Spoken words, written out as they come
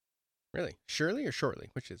Really? Shirley or Shortly?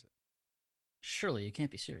 Which is it? Surely you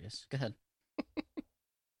can't be serious. Go ahead.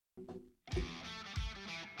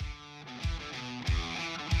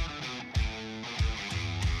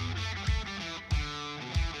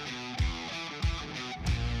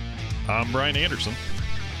 I'm Brian Anderson.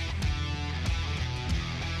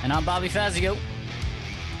 And I'm Bobby Fazio.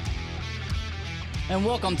 And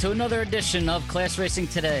welcome to another edition of Class Racing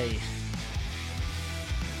Today.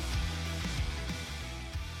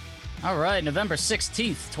 All right, November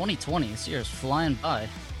 16th, 2020. This year is flying by.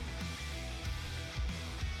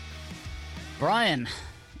 Brian,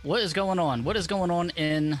 what is going on? What is going on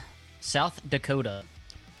in South Dakota?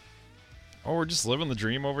 Oh, we're just living the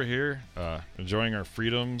dream over here, enjoying our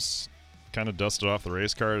freedoms. Kind of dusted off the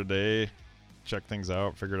race car today, checked things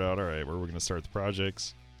out, figured out, all right, where we're going to start the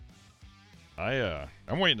projects. I'm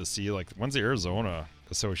waiting to see, like, when's the Arizona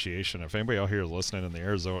Association? If anybody out here is listening in the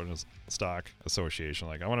Arizona Stock Association,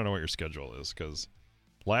 like, I want to know what your schedule is, because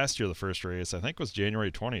last year the first race, I think, was January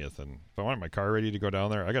 20th, and if I want my car ready to go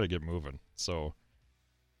down there, I got to get moving. So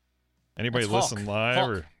anybody That's listen Hawk. live Hawk.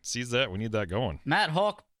 or sees that, we need that going. Matt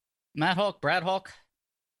Hawk, Brad Hawk.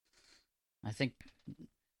 I think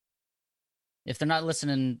if they're not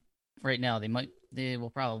listening right now, they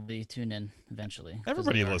will probably tune in eventually. 'cause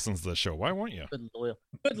Everybody they are listens to the show. Why won't you?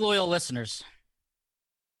 good loyal listeners.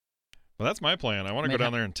 Well, that's my plan. I want to May go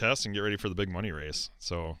down ha- there and test and get ready for the big money race.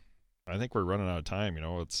 So I think we're running out of time. You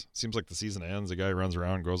know, it seems like the season ends, the guy runs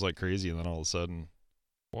around, goes like crazy, and then all of a sudden,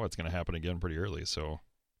 boy, it's going to happen again pretty early. So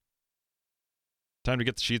time to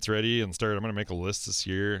get the sheets ready and start. I'm going to make a list this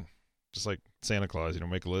year, just like Santa Claus. You know,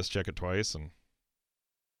 make a list, check it twice, and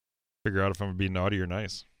figure out if I'm going to be naughty or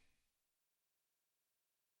nice.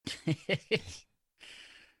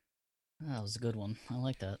 That was a good one. I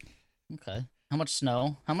like that. Okay. How much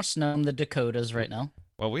snow? How much snow in the Dakotas right now?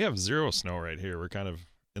 Well, we have zero snow right here. We're kind of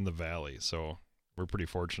in the valley, so we're pretty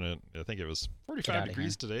fortunate. I think it was 45 outta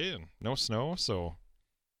degrees today and no snow, so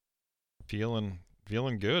feeling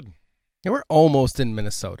good. Yeah, we're almost in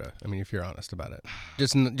Minnesota. I mean, if you're honest about it,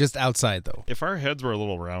 just outside though. If our heads were a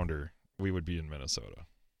little rounder, we would be in Minnesota.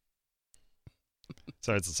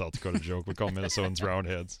 Sorry, it's a South Dakota joke. We call Minnesotans round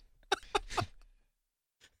heads.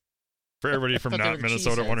 For everybody from thought they not were the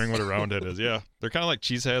Minnesota cheese wondering heads. what a round head is, yeah. They're kind of like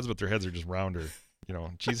cheese heads, but their heads are just rounder. You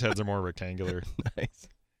know, cheese heads are more rectangular. Nice.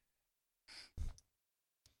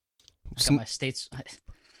 I got my states.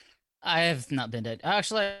 I have not been to.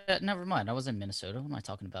 Actually, never mind. I was in Minnesota. What am I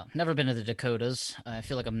talking about? Never been to the Dakotas. I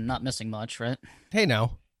feel like I'm not missing much, right? Hey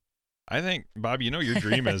now. I think, Bobby, you know your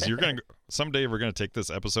dream is you're going to, someday we're going to take this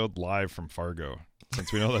episode live from Fargo,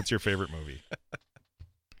 since we know that's your favorite movie.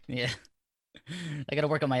 Yeah. I got to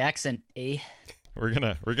work on my accent, eh? We're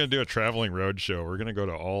gonna do a traveling road show. We're gonna go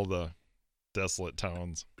to all the desolate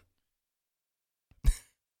towns.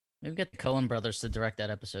 Maybe get the Coen brothers to direct that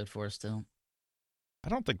episode for us, too. I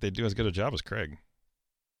don't think they do as good a job as Craig.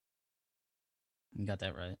 You got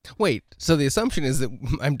that right. Wait. So the assumption is that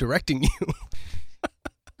I'm directing you.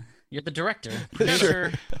 You're the director, Sure.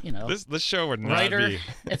 producer, you know, This show would not writer. be.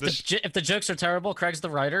 If the jokes are terrible, Craig's the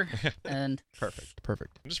writer, and Perfect.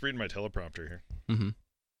 I'm just reading my teleprompter here. Mm-hmm.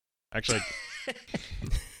 Actually,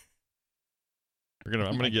 I'm gonna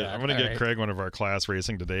Oh my get God. I'm gonna All get right. Craig one of our Class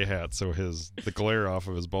Racing Today hats, so the glare off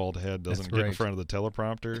of his bald head doesn't That's get in right. front of the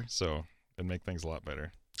teleprompter, so it'd make things a lot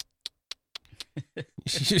better.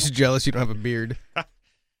 She's just jealous you don't have a beard.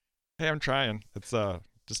 Hey, I'm trying. It's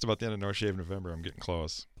just about the end of No Shave November. I'm getting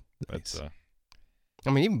close. Nice. But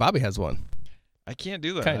I mean, even Bobby has one. I can't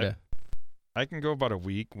do that. Kind of. I can go about a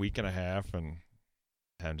week and a half, and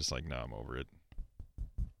I'm just like, no, I'm over it.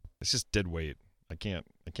 It's just dead weight. I can't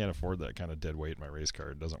afford that kind of dead weight in my race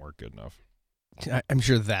car. It doesn't work good enough. I'm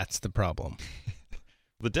sure that's the problem.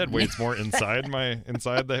 The dead weight's more inside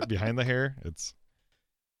behind the hair. It's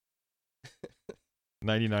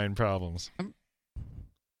 99 problems.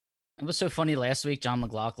 it was so funny last week. John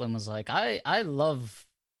McLaughlin was like, I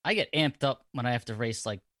get amped up when I have to race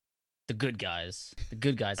like the good guys.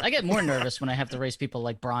 I get more nervous when I have to race people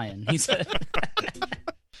like Brian. He said.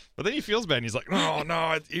 But then he feels bad, and he's like,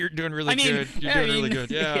 no, you're doing really I mean, good. You're doing really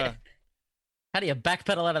good. Yeah. How do you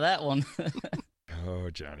backpedal out of that one? Oh,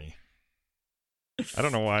 Johnny. I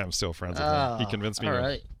don't know why I'm still friends with him. He convinced me all to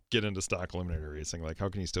right. get into stock eliminator racing. Like, how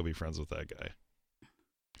can you still be friends with that guy?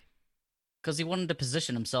 Because he wanted to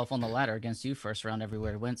position himself on the ladder against you first round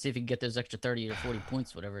everywhere he went. See if he can get those extra 30 or 40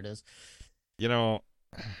 points, whatever it is. You know,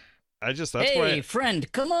 that's hey, why.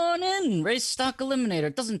 friend, come on in. Race stock eliminator.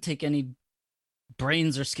 It doesn't take any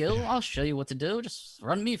brains or skill. I'll show you what to do. Just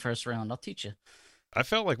run me first round. I'll teach you. I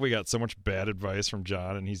felt like we got so much bad advice from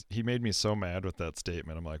John, and he made me so mad with that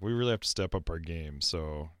statement. I'm like, we really have to step up our game.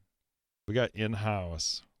 So We got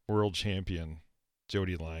in-house world champion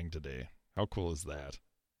Jody Lang today. How cool is that?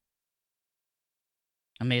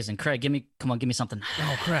 Amazing. Craig, come on, give me something.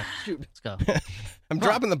 Oh, crap. Shoot. Let's go. I'm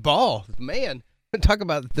dropping the ball. Man, talk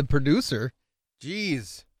about the producer.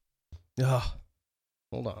 Jeez. Oh,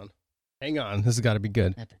 hold on. Hang on. This has got to be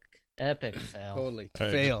good. Epic fail. Totally.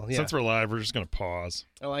 Hey, Fail. Yeah. Since we're live, we're just going to pause.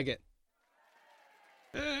 I like it.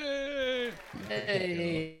 Hey!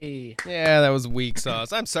 Hey. Yeah, that was weak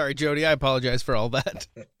sauce. I'm sorry, Jody. I apologize for all that.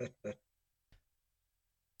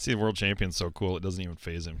 See, the world champion's so cool, it doesn't even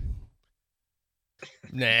phase him.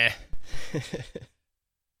 Nah.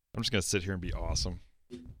 I'm just going to sit here and be awesome.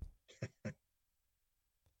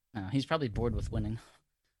 Oh, he's probably bored with winning.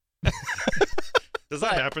 Does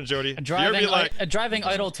that happen, Jody? A Do you ever driving, be like, a driving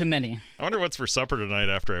idol too many. I wonder what's for supper tonight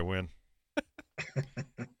after I win?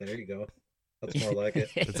 There you go. That's more like it.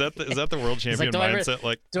 Is that the world champion like,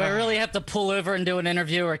 mindset? Do I really have to pull over and do an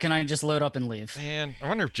interview, or can I just load up and leave? Man, I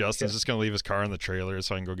wonder if Justin's just going to leave his car in the trailer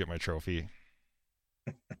so I can go get my trophy.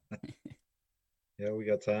 Yeah, we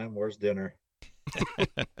got time. Where's dinner?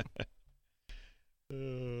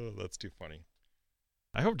 Oh, that's too funny.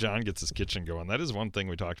 I hope John gets his kitchen going. That is one thing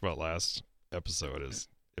we talked about last episode is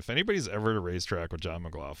if anybody's ever at a racetrack with John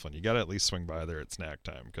McLaughlin, you got to at least swing by there at snack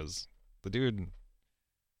time because the dude,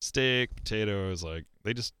 steak, potatoes, like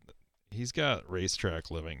he's got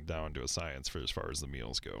racetrack living down to a science for as far as the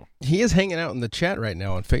meals go. He is hanging out in the chat right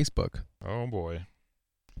now on Facebook. Oh, boy.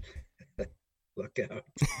 Look out.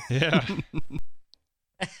 Yeah.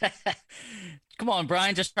 Come on,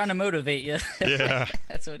 Brian, just trying to motivate you. Yeah.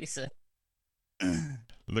 That's what he said.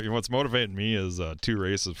 Look, what's motivating me is 2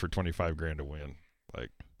 races for $25,000 to win. Like,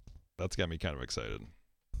 that's got me kind of excited.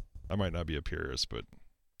 I might not be a purist, but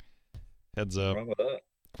heads What's up, wrong with that?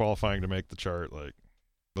 qualifying to make the chart. Like,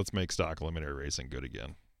 let's make stock eliminator racing good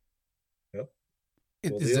again.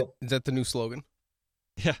 Cool Is deal. that the new slogan?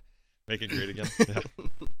 Yeah, make it great again. Yeah.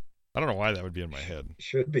 I don't know why that would be in my head.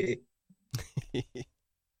 Should be.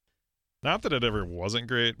 Not that it ever wasn't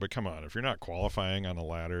great, but come on, if you're not qualifying on a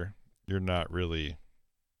ladder, you're not really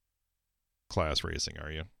class racing,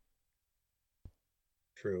 are you?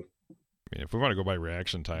 True. I mean, if we want to go by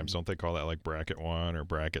reaction times, don't they call that like bracket 1 or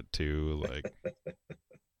bracket 2? Like,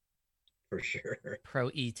 For sure. Pro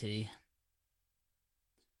ET.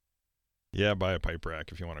 yeah, buy a pipe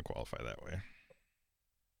rack if you want to qualify that way.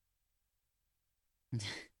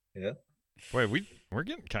 Yeah. Boy, we're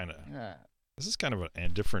getting kind of. Yeah. This is kind of a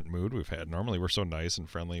different mood we've had. Normally, we're so nice and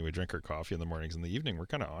friendly. We drink our coffee in the mornings. In the evening, we're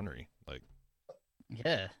kind of ornery, like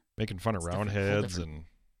Yeah. making fun of It's round different, whole heads different- and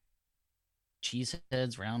Cheese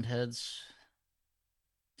heads, round heads.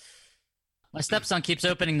 My stepson keeps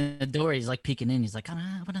opening the door. He's like peeking in. He's like,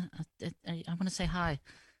 I want to say hi.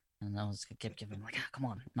 And I was kept giving him like, come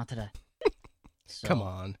on, not today. So, Come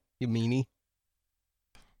on, you meanie.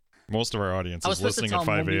 most of our audience I was is supposed to listening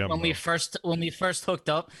tell at him 5 a.m. when we first hooked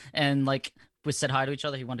up and like we said hi to each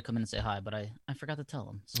other. He wanted to come in and say hi, but I forgot to tell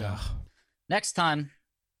him. So Ugh. next time,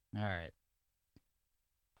 all right.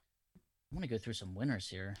 I want to go through some winners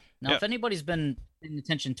here. Now, Yeah. if anybody's been paying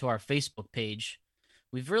attention to our Facebook page,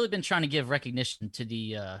 we've really been trying to give recognition to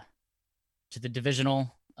the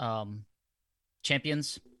divisional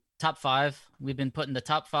champions, top 5. We've been putting the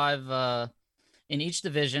top 5 in each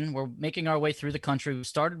division. We're making our way through the country. We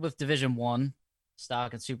started with Division 1,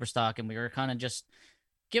 stock and super stock, and we were kind of just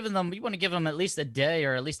giving them, we want to give them at least a day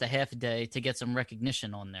or at least a half a day to get some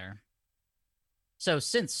recognition on there. So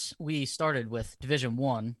since we started with Division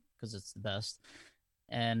 1, because it's the best,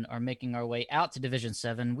 and are making our way out to Division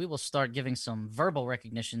 7, we will start giving some verbal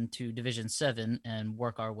recognition to Division 7 and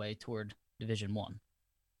work our way toward Division 1.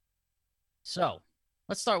 So,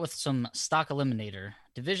 let's start with some stock eliminator.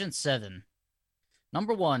 Division 7.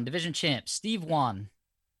 Number 1, Division Champ, Steve Wan.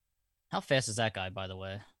 How fast is that guy, by the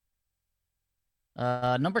way?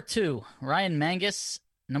 Number 2, Ryan Mangus.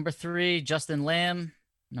 Number 3, Justin Lamb.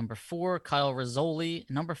 Number 4, Kyle Rizzoli.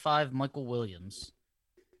 Number 5, Michael Williams.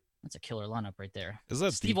 That's a killer lineup right there. Is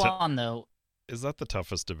that Steve the Wan, though. is that the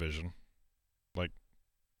toughest division? Like,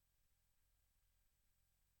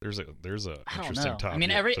 there's a I don't interesting know. topic. I mean,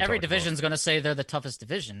 to every talk about. division's going to say they're the toughest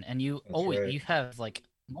division, and you That's always right. you have like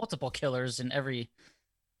multiple killers in every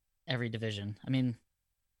division. I mean,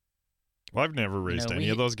 Well, I've never raced any we-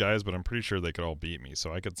 of those guys, but I'm pretty sure they could all beat me,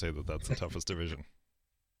 so I could say that that's the toughest division.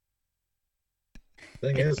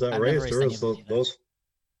 Thing is, that I've never race, raced there any was of them either.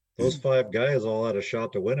 those 5 guys all had a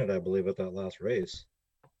shot to win it, I believe, at that last race.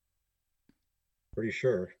 Pretty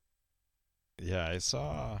sure. Yeah, I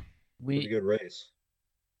saw. Pretty we good race.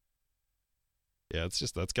 Yeah, it's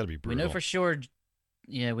just that's got to be we brutal. know for sure.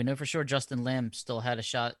 Yeah, we know for sure Justin Lamb still had a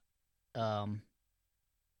shot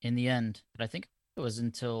in the end. But I think it was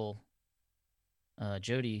until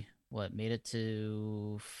Jody made it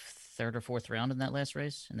to third or fourth round in that last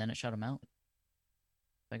race, and then it shut him out.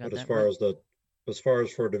 If I got But that right. as far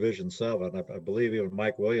as for Division 7, I believe even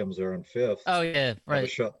Mike Williams there in fifth Oh yeah, had a right,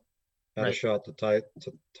 shot had a right, shot to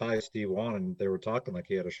tie Steve Wan, and they were talking like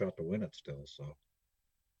he had a shot to win it still. So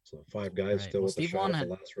five guys right. still Well, with a Steve shot Wan at the had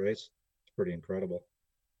last race. It's pretty incredible.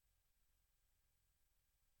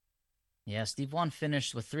 Yeah, Steve Wan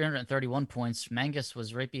finished with 331 points. Mangus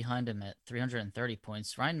was right behind him at 330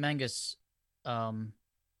 points. Ryan Mangus, um,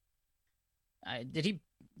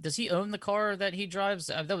 does he own the car that he drives?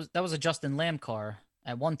 That was a Justin Lamb car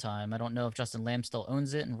at one time. I don't know if Justin Lamb still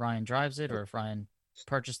owns it and Ryan drives it, or if Ryan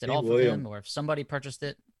purchased it Steve off of Williams, him, or if somebody purchased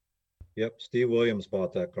it. yep, Steve Williams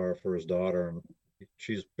bought that car for his daughter, and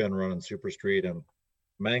she's been running Super Street. And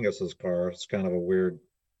Mangus's car, it's kind of a weird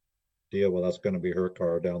deal. Well, that's going to be her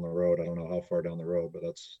car down the road. I don't know how far down the road, but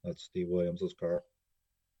that's Steve Williams's car.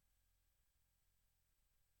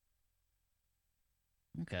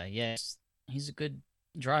 Okay, yes, he's a good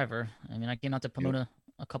driver. I mean, I came out to Yep. Pomona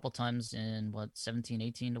a couple times in 17,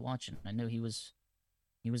 18 to watch, and I knew he was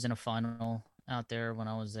in a final out there when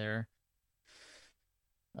I was there.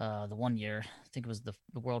 The one year, I think it was the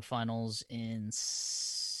World Finals in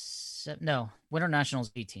Winter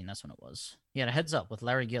Nationals 18. That's when it was. He had a heads up with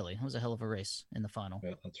Larry Gilly. It was a hell of a race in the final.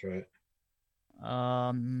 Yeah, that's right.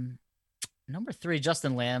 Number 3,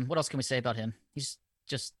 Justin Lamb. What else can we say about him? He's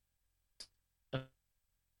just a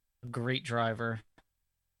great driver,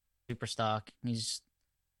 super stock.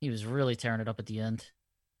 He was really tearing it up at the end.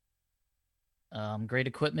 Great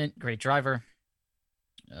equipment, great driver.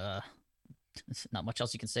 Not much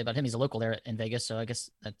else you can say about him. He's a local there in Vegas, so I guess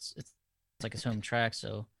it's like his home track,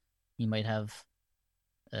 so he might have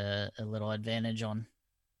a little advantage on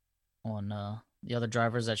the other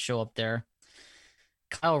drivers that show up there.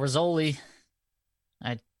 Kyle Rizzoli,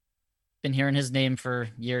 I've been hearing his name for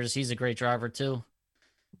years. He's a great driver too.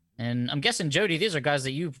 And I'm guessing, Jody, these are guys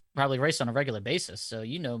that you probably race on a regular basis, so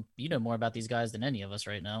you know more about these guys than any of us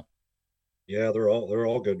right now. Yeah, they're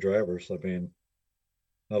all good drivers. I mean,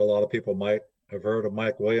 not a lot of people might have heard of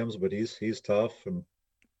Mike Williams, but he's tough, and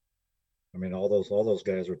I mean all those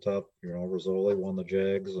guys are tough. You know, Rizzoli won the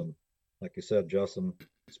Jags, and like you said, Justin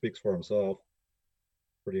speaks for himself.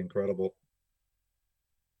 Pretty incredible.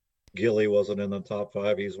 Gilly wasn't in the top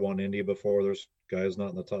 5. He's won Indy before. There's guys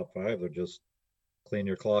not in the top 5. They're just clean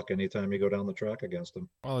your clock anytime you go down the track against them.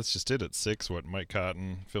 Well, that's just it at 6. What, Mike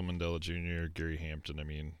Cotton, Phil Mandela Jr., Gary Hampton. I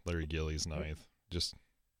mean, Larry Gilly's 9th. Just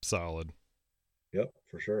solid. Yep,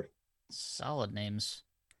 for sure. Solid names.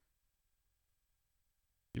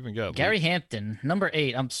 Even got Gary Hampton, number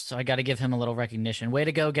 8. I got to give him a little recognition. Way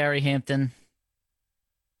to go, Gary Hampton.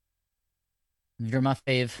 You're my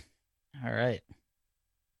fave. All right.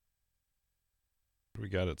 We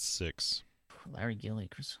got at 6. Larry Gilly,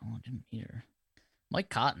 Chris Hall, Jim Peter. Mike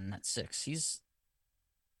Cotton at 6.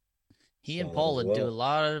 He and Solid Paul as would do a well.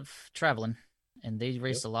 lot of traveling, and they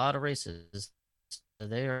race Yep. a lot of races. So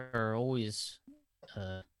they are always,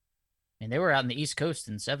 they were out in the East Coast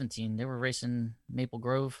in 17. They were racing Maple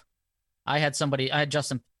Grove. I had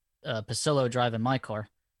Justin Pasillo driving my car,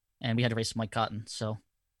 and we had to race Mike Cotton. So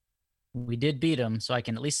we did beat him. So I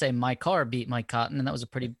can at least say my car beat Mike Cotton, and that was a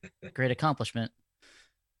pretty great accomplishment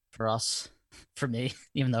for us, for me,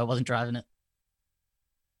 even though I wasn't driving it.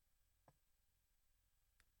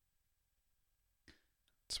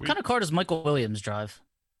 Sweet. What kind of car does Michael Williams drive?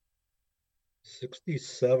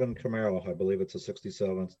 67 Camaro, I believe it's a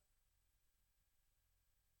 67.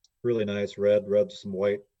 Really nice, red with some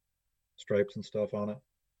white stripes and stuff on it.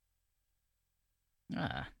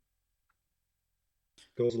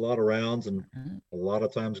 Goes a lot of rounds and a lot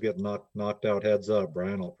of times get knocked out heads up.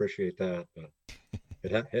 Brian, I'll appreciate that, but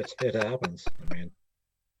it happens. I mean,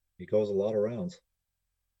 he goes a lot of rounds.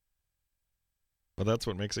 Well, that's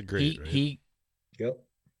what makes it great, right? Yep.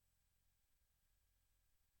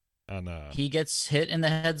 And He gets hit in the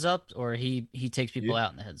heads up, or he takes people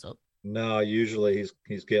out in the heads up. No, usually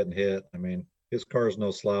he's getting hit. I mean, his car's no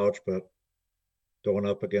slouch, but going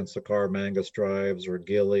up against the car Mangus drives or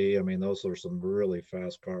Gilly, I mean, those are some really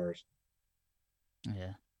fast cars.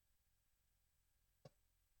 Yeah.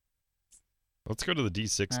 let's go to the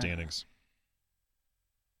D6 standings.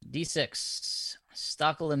 D6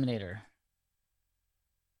 stock eliminator.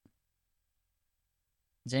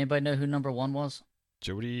 Does anybody know who number 1 was?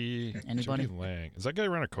 Jody. Anybody? Jody Lang. Is that guy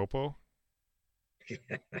running a Copo? I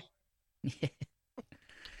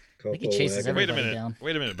think he chases everybody down.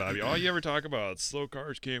 Wait a minute, Bobby. All you ever talk about, slow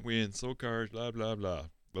cars can't win, slow cars, blah, blah, blah.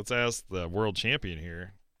 Let's ask the world champion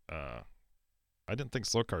here. I didn't think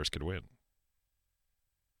slow cars could win.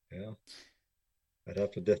 Yeah, I'd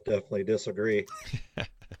have to definitely disagree,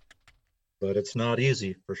 but it's not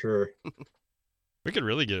easy for sure. We could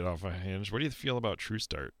really get it off a hinge. What do you feel about True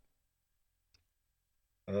Start?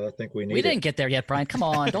 I think we need We didn't it. get there yet, Brian. Come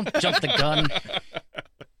on, don't jump the gun.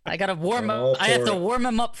 I gotta warm I'm all up. I have for to it. warm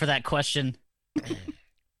him up for that question.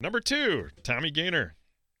 Number 2, Tommy Gaynor.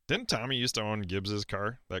 Didn't Tommy used to own Gibbs's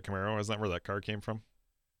car, that Camaro? Isn't that where that car came from?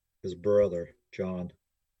 His brother, John.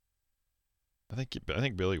 I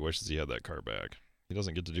think Billy wishes he had that car back. He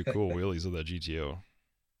doesn't get to do cool wheelies with that GTO.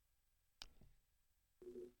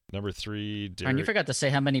 Number 3, And you Derek. forgot to say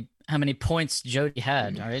how many points Jody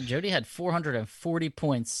had. All right, Jody had 440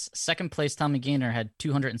 points. Second place, Tommy Gaynor had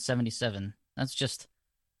 277. That's just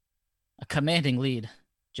a commanding lead.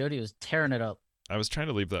 Jody was tearing it up. I was trying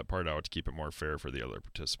to leave that part out to keep it more fair for the other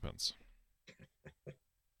participants.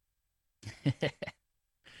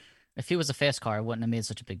 If he was a fast car, I wouldn't have made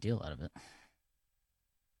such a big deal out of it.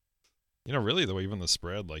 You know, really, though, even the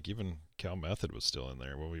spread, like even Cal Method was still in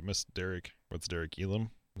there. Well, we missed Derek. What's Derek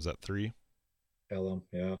Elam? Was that 3? Ellen,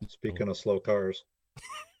 yeah. Speaking of slow cars,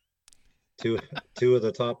 two of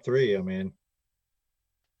the top 3. I mean,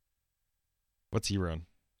 What's he run?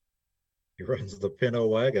 he runs the Pinto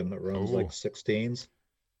wagon that runs Oh. like 16s.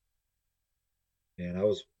 And I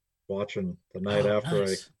was watching the night Oh, after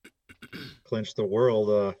nice. I clinched the world.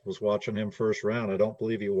 Was watching him first round. I don't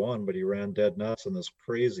believe he won, but he ran dead nuts in this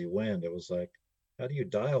crazy wind. It was like, how do you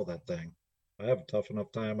dial that thing? I have a tough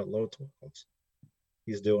enough time at low 12s.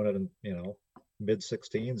 He's doing it in, mid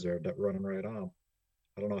 16s there, running right on.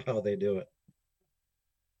 I don't know how they do it.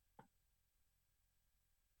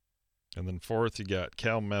 And then 4th, you got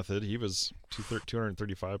Cal Method. He was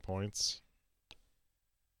 235 points.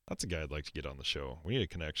 That's a guy I'd like to get on the show. We need a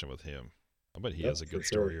connection with him. I bet he Yep, has a for good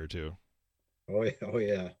story sure. or two. Oh yeah, oh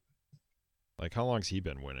yeah. Like, how long's he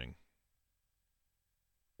been winning?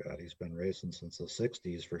 God, he's been racing since the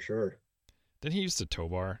 60s for sure. Didn't he used to tow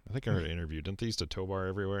bar? I think I heard an interview. Didn't they used to tow bar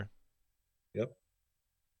everywhere? Yep.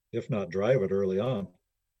 If not drive it early on.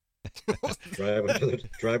 drive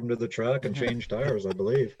him to the track and change tires, I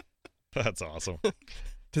believe. That's awesome.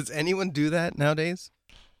 Does anyone do that nowadays?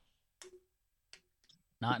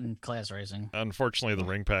 Not in class racing. Unfortunately, the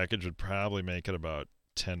ring package would probably make it about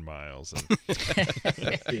 10 miles, and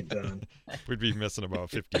Be done. we'd be missing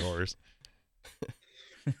about 50 horse.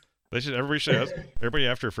 Everybody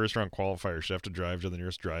after a first round qualifier should have to drive to the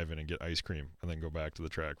nearest drive-in and get ice cream, and then go back to the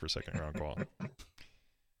track for second round qual.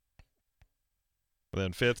 And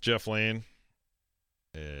then 5th, Jeff Lane,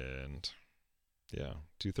 and yeah,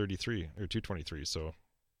 233 or 223. So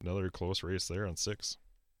another close race there on 6.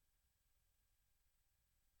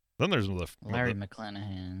 Then there's Larry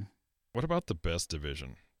McClanahan. What about the best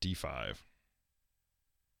division, D5?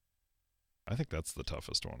 I think that's the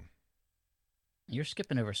toughest one. You're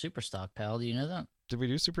skipping over Superstock, pal. Do you know that? Did we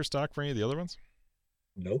do super stock for any of the other ones?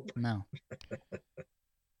 Nope. No.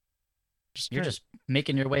 trying- You're just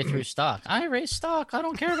making your way through stock. I race stock. I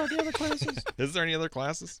don't care about the other classes. Is there any other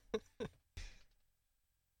classes?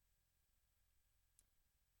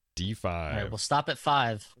 D5. All right, we'll stop at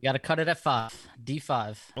 5. We got to cut it at 5.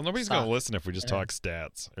 D5. Well, nobody's Stop. going to listen if we just Yeah. talk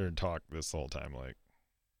stats or talk this whole time. Like,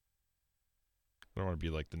 I don't want to be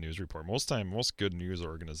like the news report. Most good news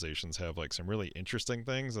organizations have like some really interesting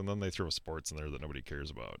things, and then they throw sports in there that nobody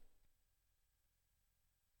cares about.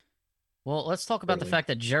 Well, let's talk about the Totally. fact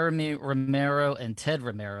that Jeremy Romero and Ted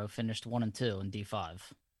Romero finished 1 and 2 in D5.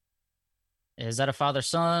 Is that a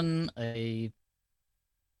father-son, a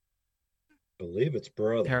Believe it's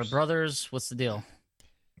brothers. pair of brothers? What's the deal?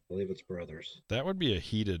 I believe it's brothers. That would be a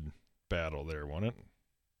heated battle there, wouldn't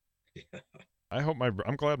it? Yeah.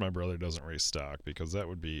 I'm glad my brother doesn't race stock, because that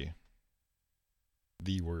would be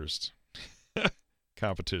the worst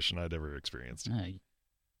competition I'd ever experienced.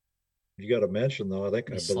 You got to mention though, I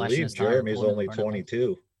He's slashing believe his tire and Jeremy's pulling it only apart.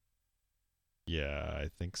 22. Yeah, I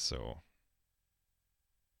think so.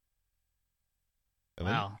 And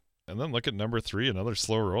Wow. then look at number 3, another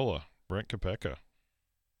slow roller, Brent Kopeka.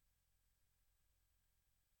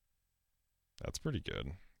 That's pretty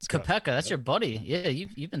good. Scott, Kopeka, that's your buddy. Yeah,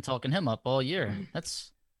 you've been talking him up all year.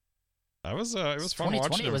 That's it was fun watching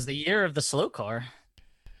 2020 him. was the year of the slow car.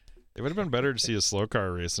 It would have been better to see a slow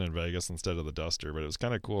car racing in Vegas instead of the Duster, but it was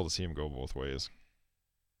kind of cool to see him go both ways.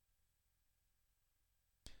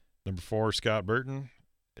 Number 4, Scott Burton,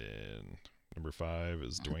 and number 5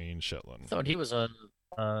 is Dwayne Shetland. I thought he was I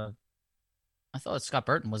thought Scott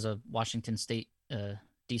Burton was a Washington State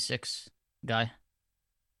D6 guy.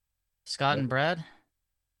 Scott and Brad?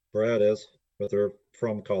 Brad is, but they're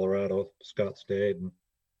from Colorado. Scott stayed, and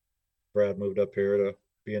Brad moved up here to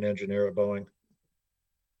be an engineer at Boeing.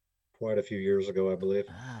 quite a few years ago, I believe.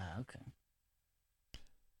 Ah, okay.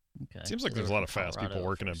 Okay. Seems so like they there's a were lot from of fast people Colorado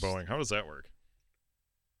working at first. Boeing. How does that work?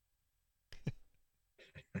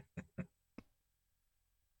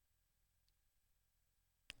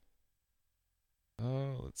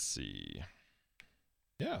 Let's see.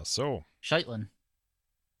 Yeah, so Sheitlin.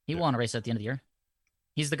 He Yeah. won a race at the end of the year.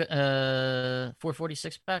 He's the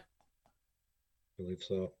 446 back, I believe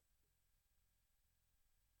so.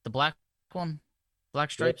 the black one, black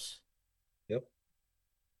stripes. Yep,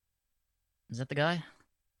 Is that the guy?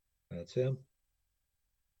 that's him.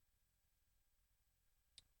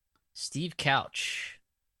 Steve Couch.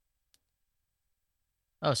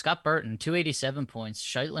 Oh, Scott Burton, 287 points.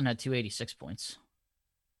 Sheitlin had 286 points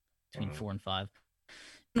between Wow. 4 and 5.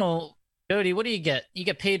 No, Cody, what do you get? You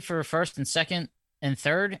get paid for first and second and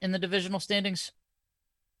third in the divisional standings?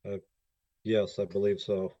 Yes, I believe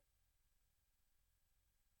so.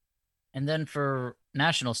 And then for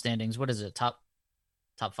national standings, what is it? Top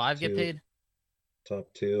 5 get Two. paid?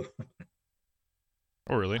 Top 2.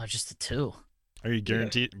 oh really? Oh, just the 2. Are you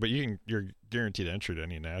guaranteed? But you're guaranteed entry to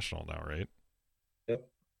any national now, right? Yep.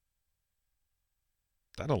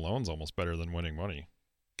 That alone's almost better than winning money.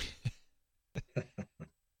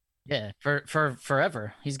 Yeah, for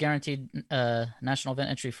forever. He's guaranteed national event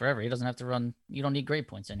entry forever. He doesn't have to run. You don't need grade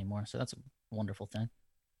points anymore. So that's a wonderful thing.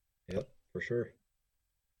 Yep, for sure.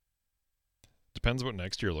 Depends what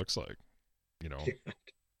next year looks like. You know,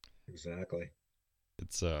 Exactly.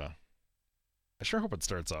 it's I sure hope it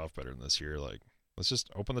starts off better than this year. Like, let's just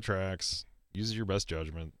open the tracks, use your best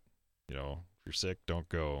judgment. You know, if you're sick, don't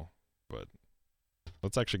go. But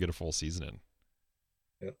let's actually get a full season in.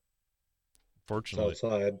 Yep. It's Fortunately,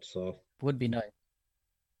 outside, so Would be nice.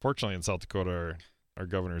 fortunately in South Dakota, our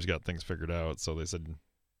governor's got things figured out. So they said,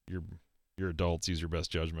 you're adults, use your best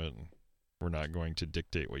judgment. And we're not going to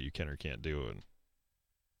dictate what you can or can't do, and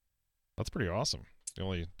that's pretty awesome. The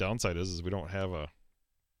only downside is we don't have a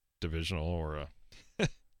divisional or a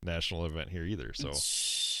national event here either. So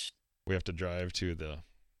we have to drive to the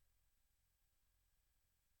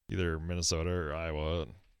either Minnesota or Iowa.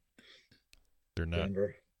 They're not.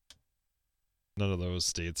 Denver. None of those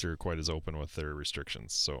states are quite as open with their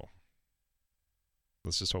restrictions. So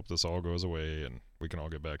let's just hope this all goes away and we can all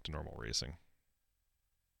get back to normal racing.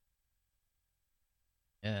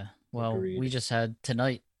 Yeah. Well, Agreed. we just had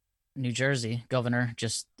tonight, New Jersey governor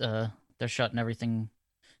just they're shutting everything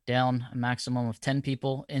down. A maximum of 10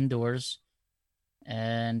 people indoors,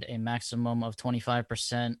 and a maximum of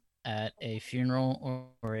 25% at a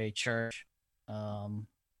funeral or a church.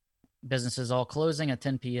 Businesses all closing at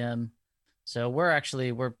 10 p.m. So we're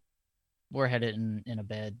headed in a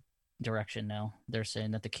bad direction now. They're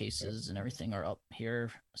saying that the cases and everything are up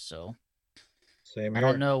here. So Same I here.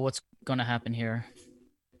 don't know what's going to happen here.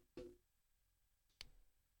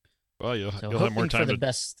 Well, you'll So have more hoping for time the to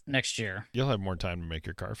best next year. you'll have more time to make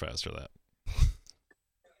your car faster. That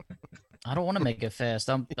I don't want to make it fast.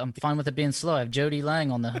 I'm fine with it being slow. I have Jody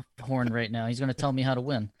Lang on the horn right now. He's going to tell me how to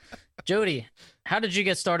win. Jody, how did you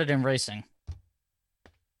get started in racing?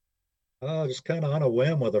 Just kind of on a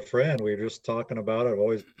whim with a friend. We were just talking about it.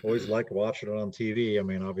 I've always liked watching it on TV. I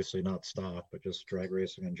mean, obviously not stock, but just drag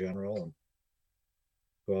racing in general. And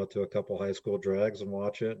go out to a couple high school drags and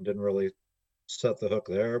watch it. And didn't really set the hook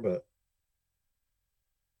there, but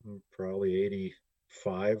probably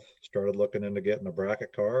 85 started looking into getting a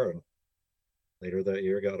bracket car, and later that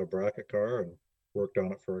year got a bracket car and worked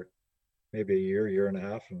on it for maybe a year and a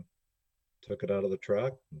half, and took it out of the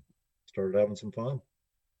truck and started having some fun.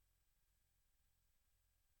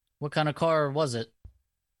 What kind of car was it?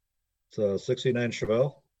 It's a 69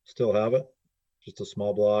 Chevelle, still have it. Just a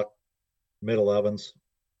small block, mid 11s.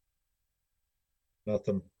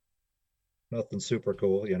 Nothing super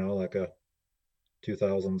cool, you know, like a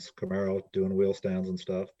 2000s Camaro doing wheel stands and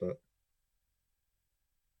stuff, but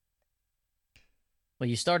Well,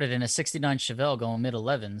 you started in a 69 Chevelle going mid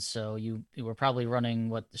 11s, so you were probably running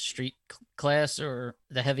what, the street class or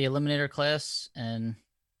the heavy eliminator class, and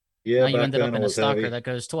yeah, now you back ended up then it in a was stocker heavy. that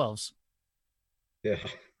goes 12s. Yeah,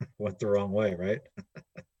 went the wrong way, right?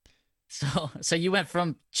 So you went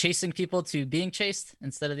from chasing people to being chased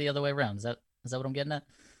instead of the other way around. Is that what I'm getting at?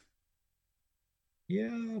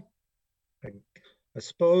 Yeah, I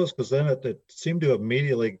suppose, because then it seemed to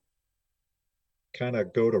immediately kind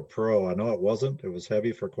of go to pro. I know it wasn't. It was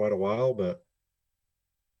heavy for quite a while, but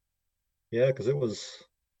yeah, because it was,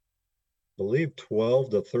 I believe, 12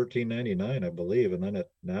 to 13.99, I believe, and then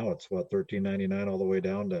now it's what, 13.99 all the way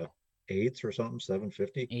down to eights or something,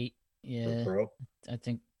 750 8, for yeah, pro. I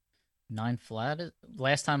think 9 flat.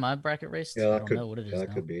 Last time I bracket raced, Yeah, I that don't could know what it is that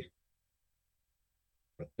now. could be,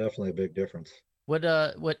 but definitely a big difference. What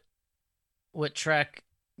what track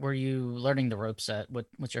were you learning the ropes at?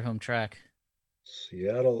 What's your home track?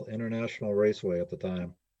 Seattle International Raceway at the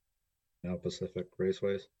time, now Pacific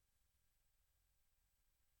Raceways,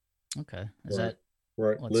 Okay. Is where I, that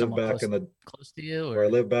where I what lived somewhat back in the close to you where I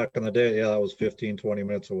or lived back in the day. Yeah, that was 15, 20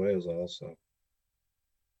 minutes away is all. So,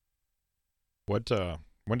 What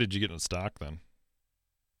when did you get in stock then?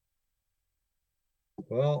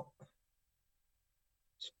 well,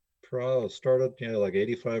 probably started, like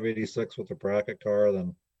 85, 86 with the bracket car.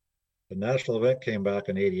 Then the national event came back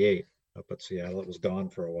in 88 up at Seattle. It was gone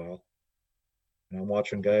for a while. And I'm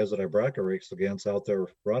watching guys that I bracket raced against out there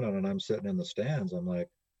running, and I'm sitting in the stands. I'm like,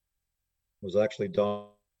 it was actually Don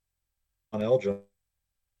Elgin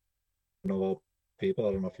of all people.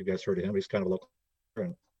 I don't know if you guys heard of him. He's kind of a local.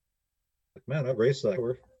 And like, man, I've raced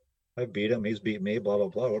that. I've beat him. He's beat me. Blah blah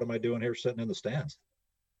blah. What am I doing here sitting in the stands?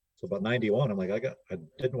 So about 91, I'm like, I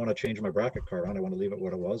didn't want to change my bracket car on. I want to leave it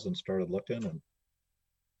what it was, and started looking. And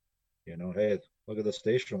hey, look at the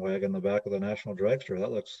station wagon in the back of the National Dragster.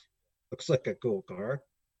 That looks like a cool car.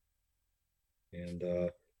 And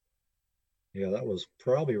yeah, that was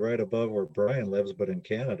probably right above where Brian lives, but in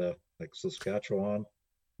Canada, like Saskatchewan,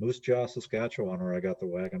 Moose Jaw, Saskatchewan, where I got the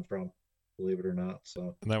wagon from, believe it or not.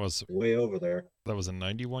 So And that was way over there. in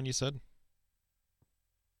 91 you said?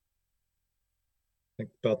 I think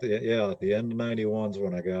about the end of 91's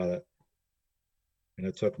when I got it. And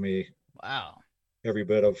it took me wow. every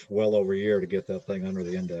bit of well over a year to get that thing under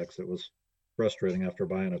the index. It was frustrating after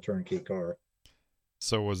buying a turnkey car.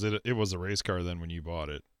 So it was a race car then when you bought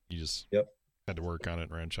it? You just Yep. had to work on it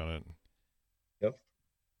and wrench on it. Yep.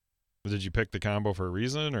 Did you pick the combo for a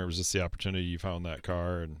reason, or was this the opportunity you found that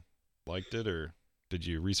car and liked it, or did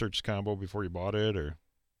you research the combo before you bought it, or?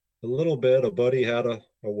 A little bit. A buddy had a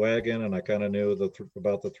wagon, and I kind of knew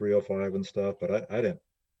about the 305 and stuff, but I didn't,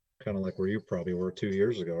 kind of like where you probably were 2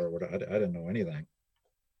 years ago or what. I didn't know anything.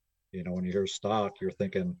 When you hear stock, you're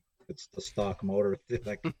thinking it's the stock motor.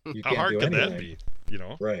 Like you How can't hard do can anything.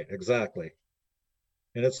 that be? Right, exactly.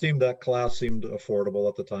 And that class seemed affordable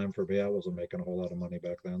at the time for me. I wasn't making a whole lot of money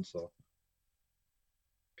back then, so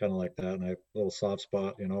kind of like that. And I a little soft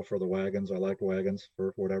spot, for the wagons. I like wagons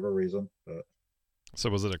for whatever reason. But So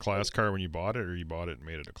was it a class car when you bought it, or you bought it and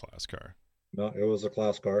made it a class car? no, it was a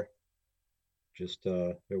class car. Just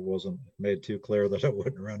it wasn't made too clear that it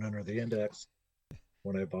wouldn't run under the index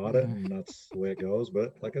when I bought it, and that's the way it goes.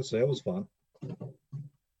 But like I say, it was fun.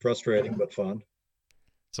 Frustrating, but fun.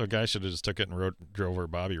 So a guy should have just took it and drove her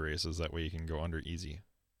Bobby races. That way you can go under easy.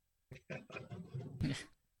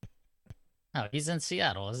 Oh, he's in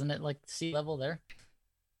Seattle, isn't it? Like sea level there.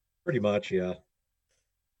 Pretty much, yeah.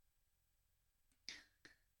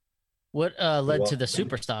 What led Well, to the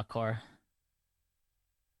super stock car?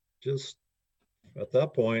 just at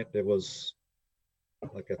that point, it was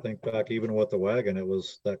like, I think back even with the wagon,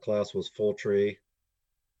 that class was full tree.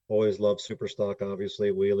 Always loved super stock,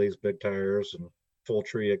 obviously, wheelies, big tires, and full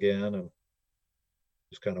tree again, and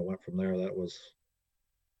just kind of went from there. That was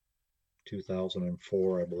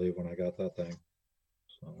 2004, I believe, when I got that thing.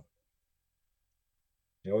 So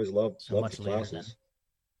I always loved So much the later then. classes.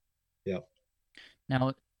 Yeah.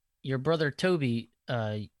 Now, your brother Toby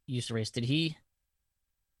used to race. Did he?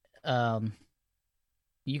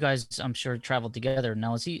 You guys, I'm sure, traveled together.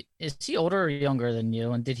 Now, is he older or younger than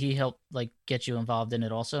you? And did he help get you involved in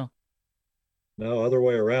it also? No, other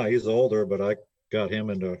way around. He's older, but I got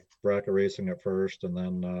him into bracket racing at first, and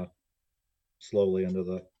then slowly into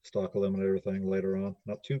the stock eliminator thing later on.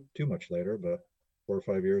 Not too much later, but 4 or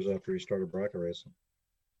 5 years after he started bracket racing,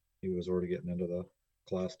 he was already getting into the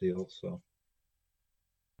class deal. So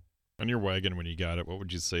On your wagon, when you got it, what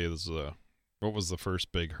would you say what was the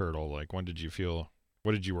first big hurdle? Like, what did you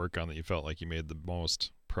work on that you felt like you made the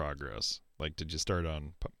most progress? Like, did you start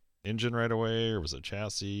on engine right away, or was it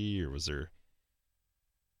chassis, or was there?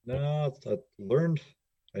 no,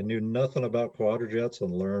 I knew nothing about quadrajets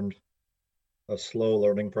and learned a slow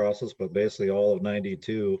learning process, but basically all of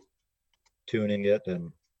 92 tuning it.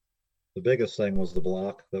 And the biggest thing was the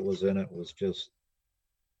block that was in it was just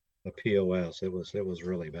a POS. It was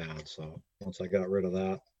really bad. So once I got rid of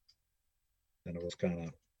that, then it was kind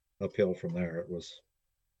of uphill from there. It was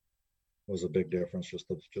a big difference, just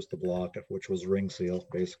the block, which was ring seal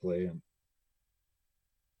basically, and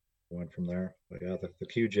went from there. But yeah, the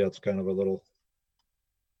Q jet's kind of a little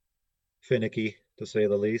finicky to say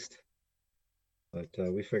the least, but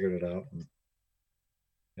we figured it out. And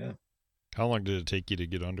yeah. How long did it take you to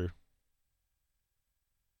get under?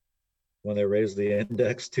 When they raised the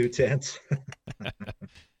index 2/10,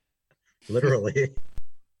 literally.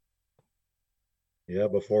 Yeah,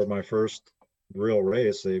 before my first real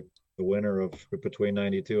race, they the winter of between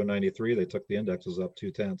 92 and 93, they took the indexes up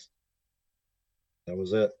 0.2. That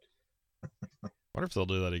was it. Wonder if they'll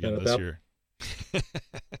do that again And this year.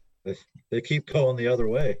 They keep going the other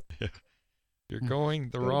way. You're going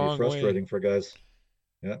the Gotta wrong be frustrating way. for guys.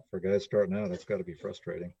 Yeah, for guys starting out, it's got to be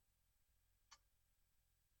frustrating.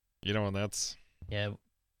 You know, and that's Yeah,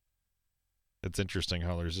 it's interesting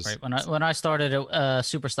how there's just right. When I started,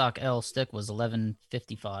 Super Stock L stick was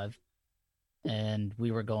 1155, and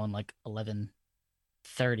we were going like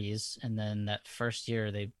 1130s, and then that first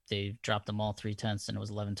year they dropped them all 0.3, and it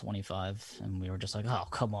was 1125, and we were just like, oh,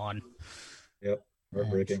 come on. Yep,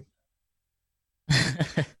 heartbreaking.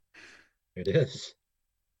 And It is.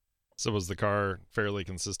 So was the car fairly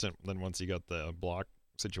consistent then once you got the block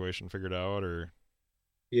situation figured out, or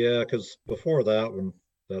Yeah, because before that, when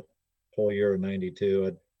that whole year of 92,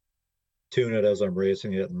 I'd tune it as I'm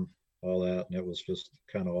racing it and all that, and it was just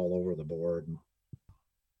kind of all over the board. And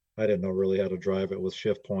I didn't know really how to drive it with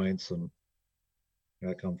shift points, and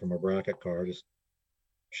I come from a bracket car, just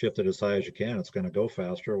shift it as high as you can. It's going to go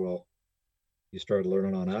faster. Well, you start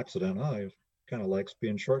learning on accident. Oh, it kind of likes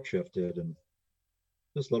being short shifted, and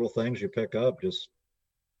just little things you pick up. Just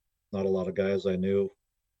not a lot of guys I knew.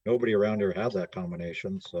 Nobody around here had that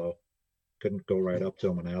combination, so couldn't go right up to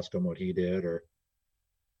him and ask him what he did. Or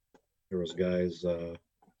there was guys,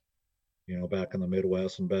 back in the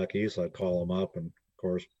Midwest and back east, I'd call them up, and of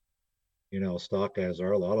course, stock guys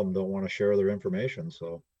are, a lot of them don't want to share their information.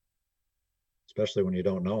 So especially when you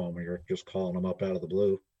don't know them, you're just calling them up out of the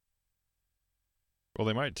blue. well,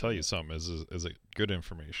 they might tell you something. Is it good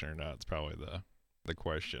information or not? It's probably the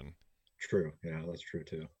question. True. Yeah, that's true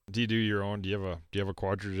too. Do you do your own? Do you have a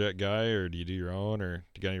Quadrajet guy, or do you do your own, or do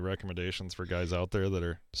you got any recommendations for guys out there that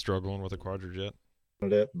are struggling with a Quadrajet?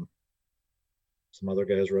 And some other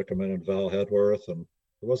guys recommended Val Hedworth, and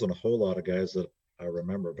there wasn't a whole lot of guys that I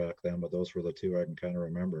remember back then, but those were the two I can kind of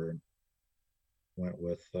remember, and went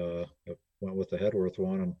with the Hedworth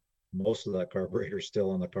one, and most of that carburetor's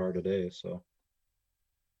still in the car today. So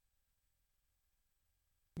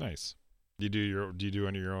Nice. Do you do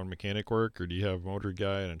any of your own mechanic work, or do you have a motor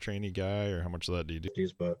guy and a trainee guy, or how much of that do you do?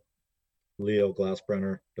 but Leo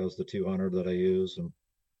Glassbrenner does the 200 that I use,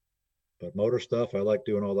 but motor stuff, I like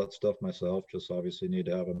doing all that stuff myself. Just obviously need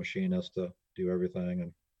to have a machinist to do everything,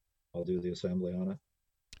 and I'll do the assembly on it.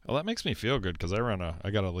 Well, that makes me feel good because I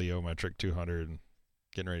got a Leo Metric 200 and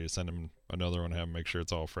getting ready to send him another one, have him make sure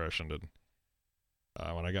it's all freshened. And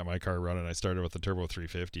when I got my car running, I started with the Turbo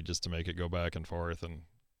 350 just to make it go back and forth. And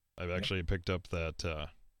I've actually picked up that the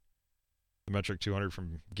Metric 200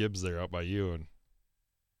 from Gibbs there out by you, and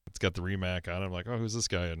it's got the Remac on it. I'm like, oh, who's this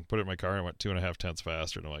guy? And put it in my car, and it went 2.5 tenths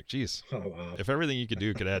faster. And I'm like, geez, Oh wow, if everything you could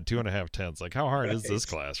do could add 2.5 tenths, like how hard is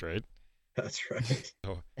this Right. class, right? that's right.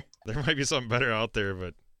 There might be something better out there,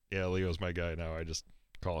 but yeah, Leo's my guy now. I just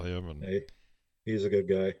call him, and Hey, he's a good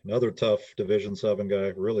guy. Another tough Division 7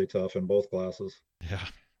 guy, really tough in both classes. yeah,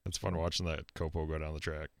 it's fun watching that Copo go down the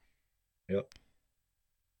track. Yep.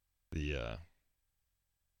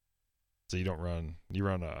 So you run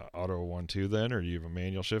a auto 1-2 then, or do you have a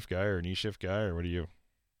manual shift guy or an E-shift guy, or what do you?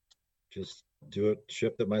 Just do it,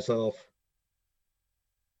 shipped it myself.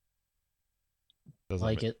 Doesn't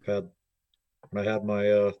like it. When I had my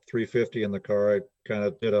 350 in the car, I kind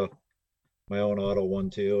of did my own auto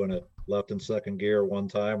 1-2, and it left in second gear one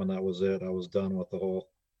time, and that was it. I was done with the whole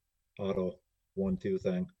auto 1-2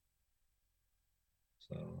 thing.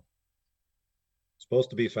 So supposed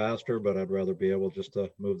to be faster, but I'd rather be able just to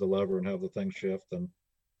move the lever and have the thing shift than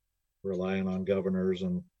relying on governors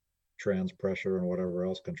and trans pressure and whatever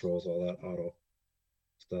else controls all that auto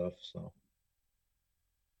stuff. So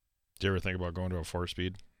Do you ever think about going to a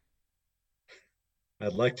 4-speed?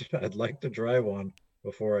 I'd like to drive one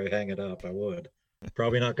before I hang it up. I would.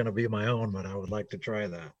 Probably not going to be my own, but I would like to try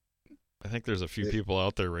that. I think there's a few If- people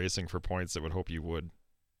out there racing for points that would hope you would.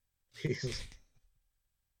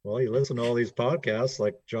 Well, you listen to all these podcasts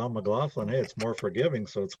like John McLaughlin. Hey, it's more forgiving,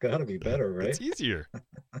 so it's got to be better, right? It's easier.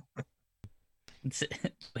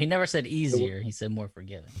 He never said easier. He said more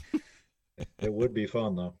forgiving. It would be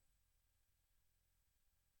fun though.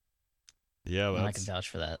 Yeah, I can that's vouch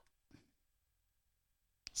for that.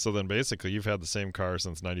 so. Then basically, you've had the same car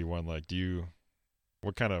since '91. Like,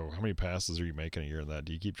 how many passes are you making a year in that?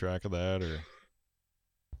 Do you keep track of that, or?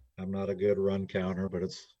 I'm not a good run counter, but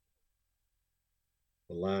it's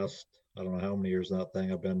the last, I don't know how many years that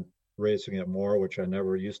thing I've been racing it more, which I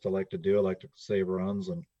never used to like to do. I like to save runs,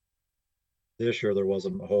 and this year there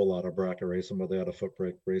wasn't a whole lot of bracket racing, but they had a foot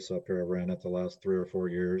brake race up here. I ran it the last 3 or 4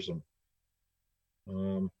 years, and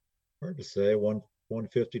hard to say,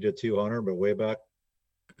 150 to 200, but way back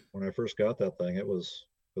when I first got that thing, it was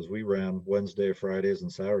because we ran Wednesday, Fridays,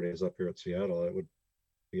 and Saturdays up here at Seattle. It would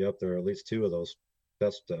be up there at least 2 of those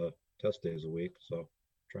test days a week. So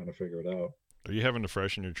trying to figure it out. Are you having to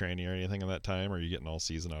freshen your training or anything in that time, or are you getting all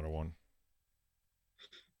season out of one?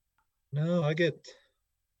 No, I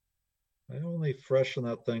only freshen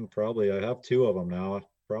that thing probably. I have 2 of them now.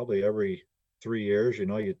 Probably every 3 years.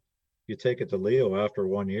 You take it to Leo after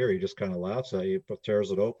 1 year, he just kind of laughs at you,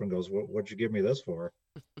 tears it open, goes, "What'd you give me this for?"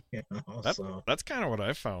 So That's kind of what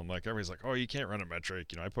I found. Like everybody's like, "Oh, you can't run a metric."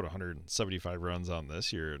 I put 175 runs on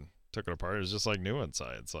this year and took it apart. It's just like new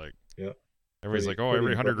inside. It's like, yeah. everybody's Pretty- like, "Oh, every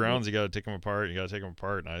pretty 100 incredible. rounds you got to take them apart. You got to take them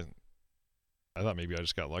apart." And I thought maybe I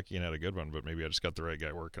just got lucky and had a good one, but maybe I just got the right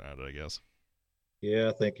guy working on it, I guess. Yeah,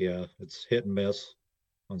 I think it's hit and miss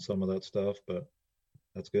on some of that stuff, but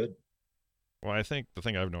that's good. Well, I think the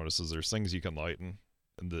thing I've noticed is there's things you can lighten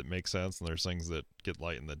and that make sense, and there's things that get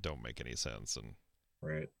lightened that don't make any sense. And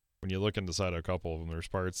Right. when you look inside a couple of them, there's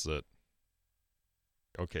parts that,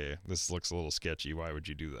 okay, this looks a little sketchy. Why would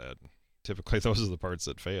you do that? Typically, those are the parts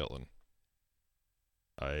that fail, and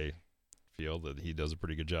I feel that he does a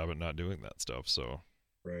pretty good job at not doing that stuff. So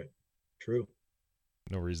Right. True.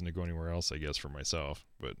 no reason to go anywhere else, I guess, for myself.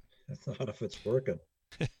 But Not if it's working.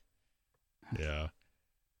 yeah.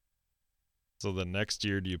 So then next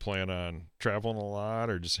year, do you plan on traveling a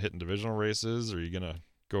lot or just hitting divisional races? Or are you going to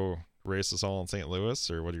go race us all in St.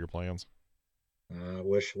 Louis, or what are your plans?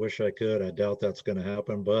 Wish I could. I doubt that's going to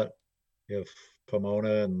happen, but if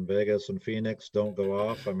Pomona and Vegas and Phoenix don't go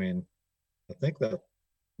off, I mean, I think that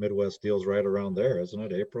Midwest deal's right around there, isn't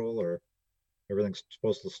it? April, or everything's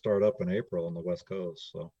supposed to start up in April on the West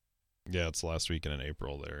Coast. So Yeah, it's last weekend in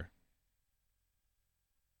April there.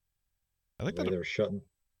 I think the way that, they're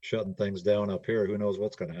shutting things down up here, who knows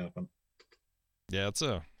what's going to happen? yeah,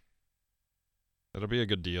 it'll be a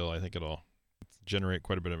good deal. I think it'll generate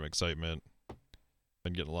quite a bit of excitement.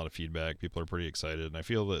 Been getting a lot of feedback. People are pretty excited, and I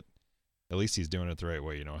feel that at least he's doing it the right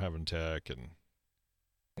way. Having tech and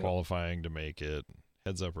Yeah. qualifying to make it,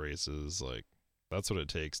 heads up races, like that's what it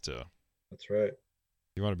takes to. That's right.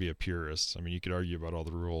 You want to be a purist. I mean, you could argue about all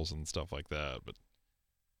the rules and stuff like that, but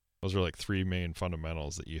those are like 3 main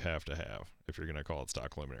fundamentals that you have to have if you're going to call it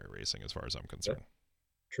stock preliminary racing, as far as I'm concerned.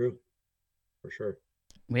 True. For sure.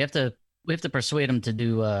 We have to persuade him to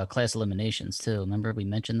do class eliminations too. Remember we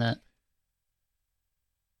mentioned that.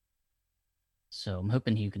 So I'm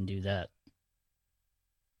hoping you can do that.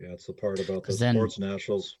 Yeah, it's the part about the 'Cause then- sports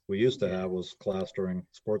nationals we used to Yeah. have was class during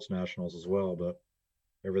sports nationals as well, but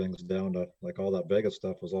everything's down to like all that Vegas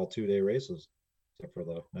stuff was all 2-day races except for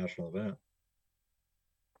the national event.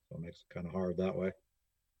 So it makes it kind of hard that way.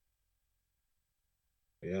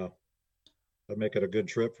 But yeah. That'd make it a good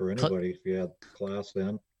trip for anybody if you had class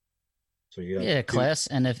then. So you have Yeah, class,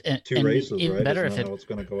 and if and, two and races, even right? better Isn't if that how it it's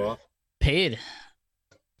going to go off? paid.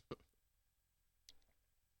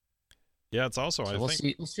 Yeah, it's also, So I we'll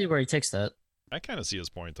think, see where he takes that. I kind of see his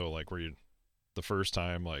point though, like where you, the first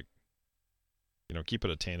time, like, keep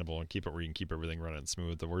it attainable and keep it where you can keep everything running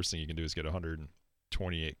smooth. The worst thing you can do is get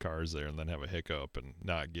 128 cars there and then have a hiccup and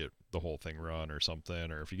not get the whole thing run or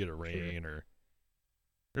something, or if you get a rain, or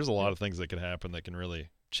there's a lot of things that can happen that can really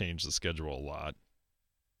change the schedule a lot.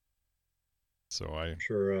 So I'm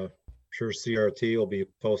sure CRT will be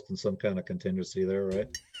posting some kind of contingency there, right?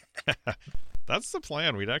 that's the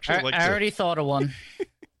plan. We'd actually like I to. already thought of one.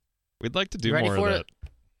 We'd like to do You ready more of for that. it?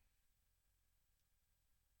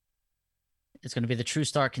 It's going to be the True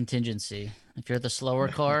Start contingency. If you're the slower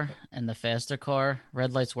car and the faster car,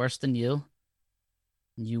 red light's worse than you,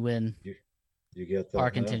 you win. You get that? Our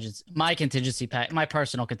huh? contingency, my contingency pack, my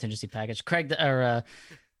personal contingency package. Craig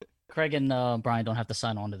and Brian don't have to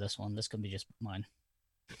sign on to this one. This can be just mine.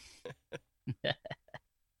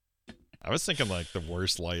 I was thinking like the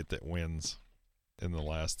worst light that wins in the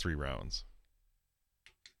last 3 rounds.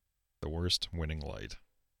 The worst winning light.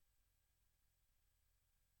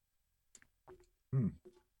 You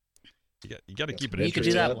got to keep it You could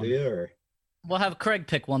interesting. do that one. idea, or- We'll have Craig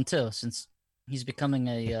pick one too, since he's becoming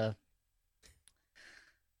a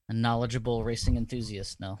knowledgeable racing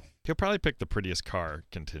enthusiast now. He'll probably pick the prettiest car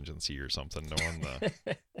contingency or something, knowing the.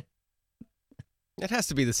 It has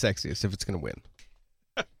to be the sexiest if it's going to win.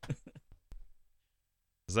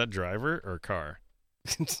 Is that driver or car?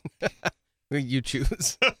 You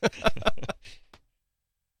choose.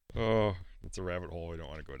 Oh, it's a rabbit hole we don't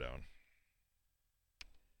want to go down.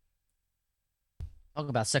 Talk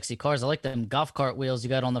about sexy cars. I like them golf cart wheels you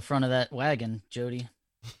got on the front of that wagon, Jody.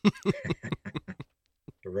 the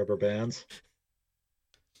rubber bands.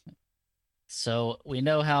 So we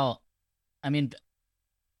know how. I mean,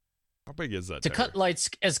 How big is that To tire? cut lights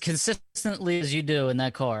as consistently as you do in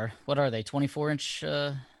that car, what are they? 24-inch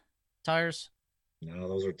tires? No,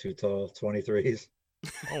 those are too tall. 23s.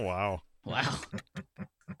 Oh wow. Wow.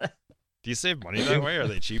 Do you save money that way? Are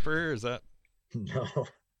they cheaper? Is that No. I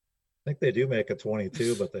think they do make a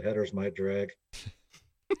 22, but the headers might drag.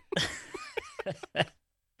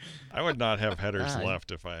 I would not have headers God.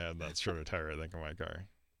 left if I had that short of tire, I think, in my car.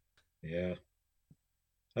 Yeah.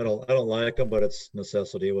 I don't like them, but it's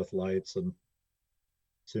necessity with lights. And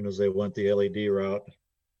as soon as they went the LED route,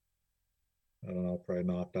 I don't know, probably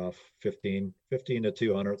knocked off 15 to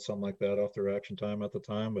 200, something like that off the reaction time at the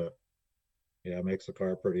time. But yeah, it makes the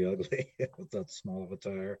car pretty ugly with that small of a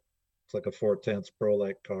tire. It's like a 4/10 Pro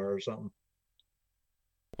Light car or something.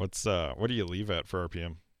 What do you leave at for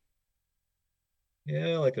RPM?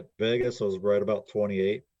 Yeah, like at Vegas, I was right about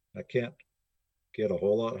 28. I can't get a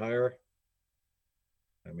whole lot higher.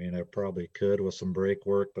 I mean, I probably could with some brake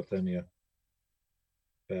work, but then you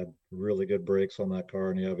had really good brakes on that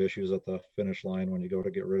car and you have issues at the finish line when you go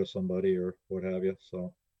to get rid of somebody or what have you.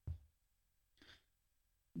 So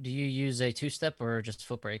Do you use a two-step or just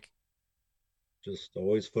foot brake? just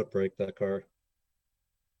always foot brake that car.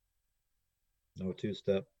 No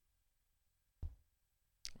two-step.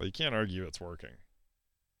 Well, you can't argue it's working.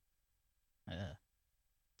 Yeah.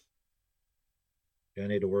 I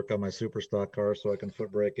need to work on my super stock car so I can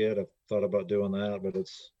foot brake it. I've thought about doing that, but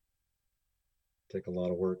it's take a lot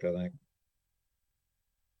of work, I think.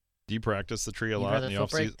 Do you practice the tree a You'd lot rather in the foot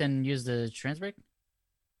off brake season? than use the trans brake?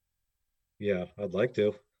 Yeah, I'd like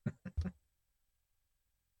to.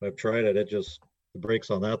 I've tried it. It just the brakes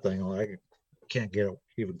on that thing, I can't get it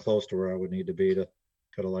even close to where I would need to be to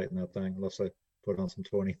cut a light in that thing unless I put on some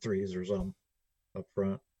 23s or something up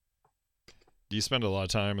front. Do you spend a lot of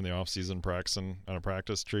time in the off season practicing on a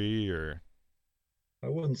practice tree, or I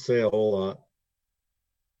wouldn't say a whole lot.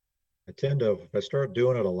 I tend to, if I start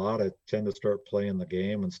doing it a lot, I tend to start playing the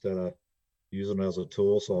game instead of using it as a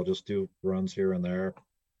tool. So I'll just do runs here and there,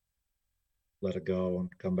 let it go and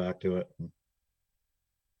come back to it. And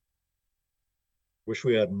wish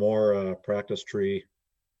we had more practice tree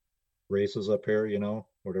races up here,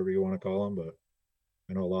 whatever you want to call them. But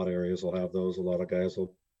I know a lot of areas will have those. A lot of guys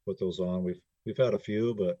will put those on. We've had a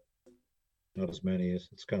few, but not as many.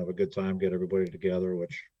 It's kind of a good time, get everybody together,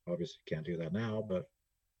 which obviously can't do that now, but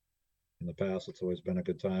in the past, it's always been a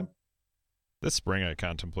good time. this spring I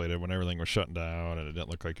contemplated when everything was shutting down and it didn't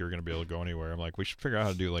look like you were going to be able to go anywhere. I'm like, we should figure out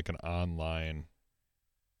how to do like an online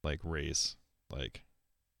like race. Like,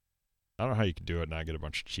 I don't know how you could do it and not get a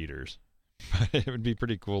bunch of cheaters, but it would be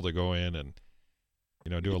pretty cool to go in and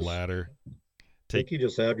do a ladder. I think Take you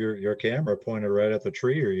just have your camera pointed right at the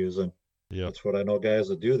tree you're using. yeah. That's what I know guys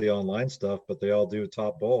that do the online stuff, but they all do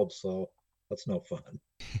top bulbs, so that's no fun.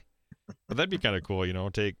 But that'd be kind of cool,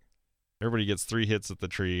 take everybody gets 3 hits at the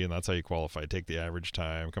tree and that's how you qualify. Take the average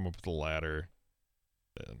time, come up with a ladder.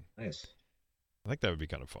 And Nice. I think that would be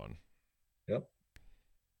kind of fun. Yep.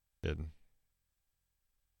 And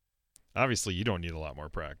obviously you don't need a lot more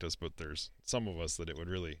practice, but there's some of us that it would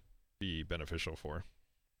really be beneficial for.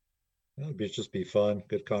 It'd just be fun,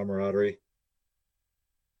 good camaraderie.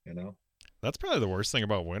 That's probably the worst thing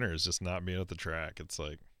about winter is just not being at the track. It's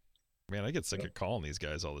like, man, I get sick of calling these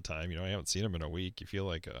guys all the time. I haven't seen them in a week. You feel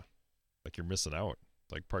like you're missing out.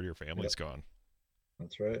 Like part of your family's gone.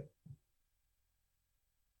 That's right.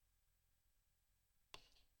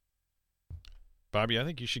 Bobby, I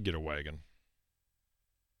think you should get a wagon.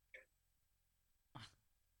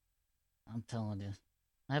 I'm telling you,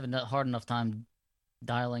 I have a hard enough time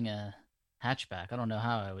dialing a hatchback. I don't know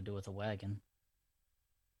how I would do with a wagon.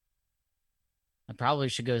 I probably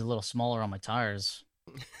should go a little smaller on my tires.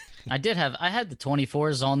 I had the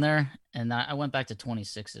 24s on there, and I went back to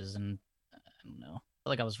 26s, and I don't know. I feel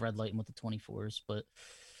like I was red lighting with the 24s, but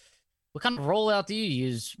what kind of rollout do you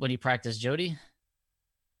use when you practice, Jody?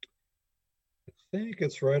 I think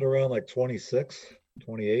it's right around like 26,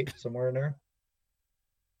 28, somewhere in there.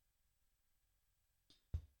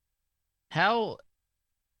 All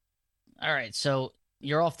right, so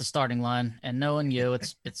you're off the starting line, and knowing you,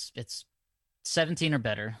 it's 17 or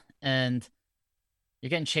better, and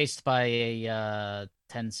you're getting chased by a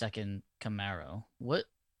 10-second Camaro.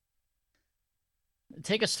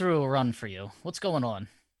 Take us through a run for you. What's going on?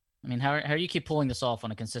 I mean, how do you keep pulling this off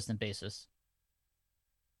on a consistent basis?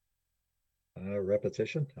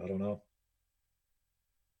 Repetition. I don't know.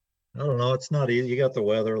 It's not easy. You got the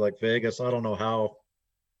weather like Vegas. I don't know how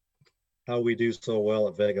we do so well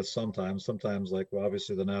at Vegas sometimes. Sometimes, like, well,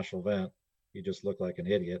 obviously the national event, you just look like an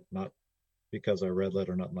idiot. Not because I red lit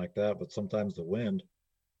or nothing like that, but sometimes the wind.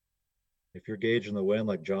 If you're gauging the wind,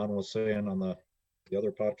 like John was saying on the the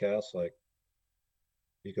other podcasts, like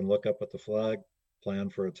you can look up at the flag, plan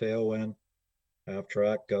for a tailwind, half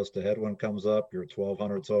track, gust of headwind comes up, you're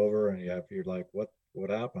 1200s over, and you're like, what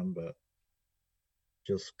happened? But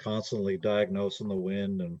just constantly diagnosing the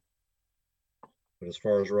wind. And but as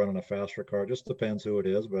far as running a faster car, just depends who it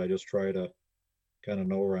is, but I just try to kind of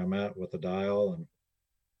know where I'm at with the dial, and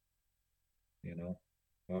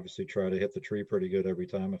obviously try to hit the tree pretty good every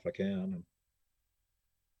time if I can, and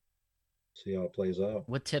see how it plays out.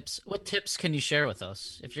 What tips can you share with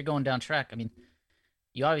us if you're going down track? I mean,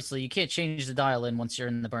 you can't change the dial in once you're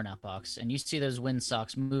in the burnout box, and you see those wind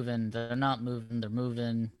socks moving. They're not moving. They're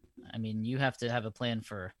moving. I mean, you have to have a plan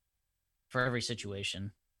for every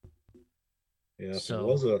situation. Yeah. If So it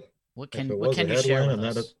was a what if can it was a you share headwind, with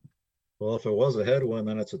and us? well, if it was a headwind,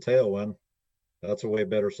 then it's a tailwind. That's a way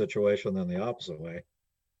better situation than the opposite way.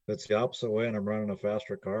 If it's the opposite way and I'm running a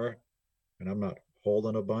faster car and I'm not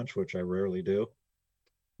holding a bunch, which I rarely do,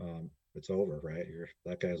 it's over, right?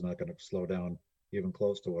 That guy's not going to slow down even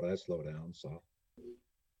close to what I slow down. So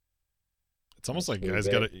It's almost That's like really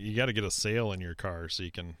guys big. you gotta get a sail in your car so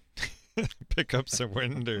you can pick up some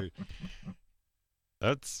wind. Or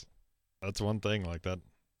that's one thing like that.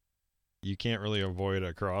 You can't really avoid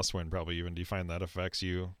a crosswind, probably. Even, do you find that affects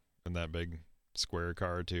you in that big square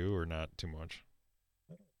car too, or not too much?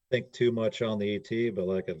 think too much on the ET, but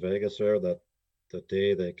like at Vegas there, that the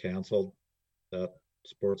day they canceled that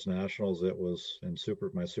Sports Nationals, it was in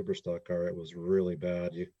my super stock car, it was really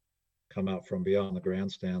bad. You come out from beyond the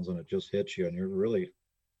grandstands and it just hits you, and you're really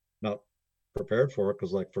not prepared for it,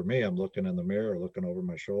 because like for me, I'm looking in the mirror, looking over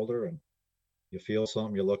my shoulder, and you feel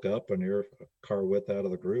something, you look up, and you're a car width out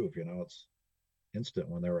of the groove. It's instant.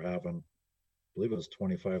 When they were having, I believe it was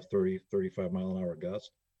 25, 30, 35 mile an hour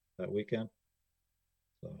gust that weekend.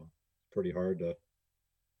 So it's pretty hard to,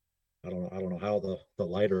 I don't know how the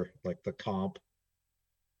lighter, like the comp,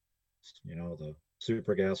 the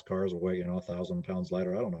super gas cars will weigh, 1,000 pounds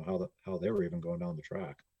lighter. I don't know how they were even going down the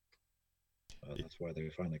track. That's why they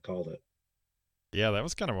finally called it. Yeah, that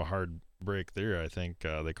was kind of a hard break there. I think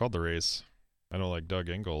they called the race. I know, like Doug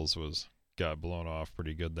Ingles got blown off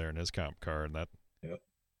pretty good there in his comp car, and that Yep.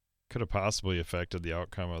 could have possibly affected the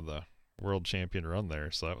outcome of the world champion run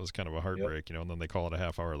there. So that was kind of a heartbreak, and then they call it a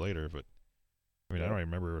half hour later. But I mean, I Yep. don't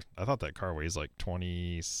even remember. I thought that car weighs like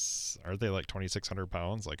 20. Aren't they like 2,600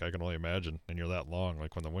 pounds? Like, I can only imagine. And you're that long.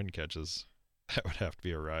 Like, when the wind catches, that would have to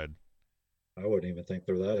be a ride. I wouldn't even think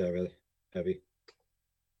they're that heavy.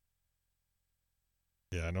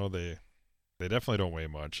 Yeah, I know they definitely don't weigh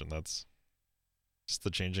much, and that's just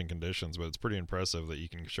the changing conditions. But it's pretty impressive that you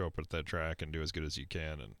can show up at that track and do as good as you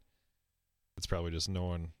can. And it's probably just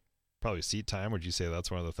knowing, probably seat time. Would you say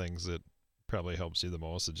that's one of the things that probably helps you the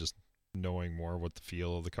most? Is just knowing more what the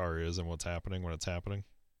feel of the car is and what's happening when it's happening?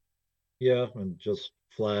 Yeah, and just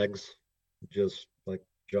flags, just like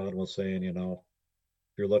John was saying, if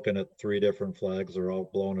you're looking at 3 different flags, they're all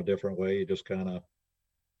blown a different way. You just kind of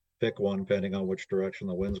pick one depending on which direction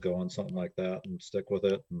the wind's going, something like that, and stick with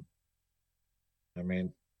it. And I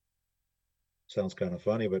mean, sounds kind of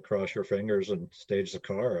funny, but cross your fingers and stage the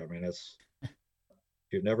car. I mean, if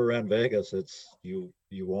you've never ran Vegas, you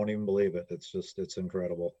won't even believe it. It's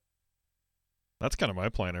incredible. That's kind of my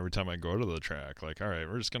plan every time I go to the track. Like, all right,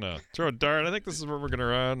 we're just gonna throw a dart. I think this is where we're gonna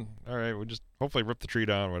run. All right, we just hopefully rip the tree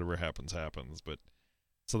down. Whatever happens, happens. But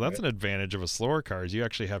so that's Right. an advantage of a slower car, is you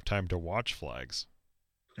actually have time to watch flags.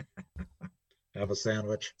 Have a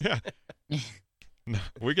sandwich. Yeah, no,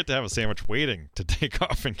 we get to have a sandwich waiting to take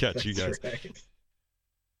off and catch you guys. That's right.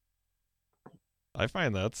 I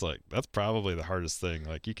find that's probably the hardest thing.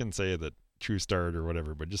 Like, you can say that true start or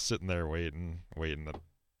whatever, but just sitting there waiting.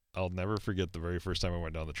 I'll never forget the very first time I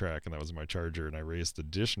went down the track, and that was in my Charger, and I raced the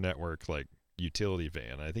Dish Network like utility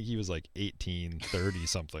van. I think he was like 18, 30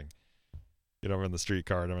 something. I'm in the street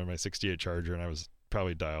car, and I'm in my '68 Charger, and I was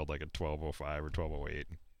probably dialed like a 1205 or 1208.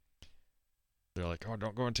 They're like, "Oh,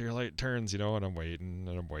 don't go into your late turns," and I'm waiting,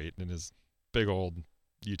 and his big old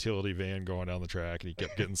utility van going down the track, and he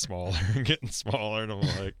kept getting smaller and getting smaller, and I'm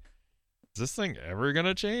like, is this thing ever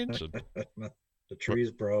gonna change? And The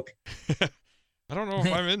trees broke. I don't know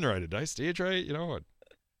if I'm in right. Did I stage right? And all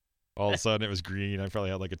of a sudden it was green. I probably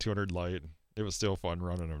had like a 200 light. It was still fun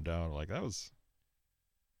running them down. Like, that was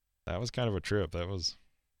kind of a trip.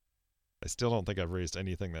 I still don't think I've raced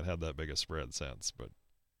anything that had that big a spread since, but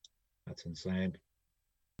That's insane.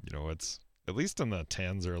 it's at least in the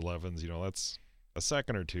 10s or 11s, that's a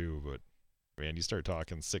second or two, but man, you start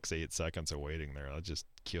talking 6-8 seconds of waiting there, that just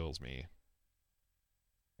kills me.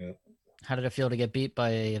 Yeah. How did it feel to get beat by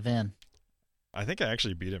a van? I think I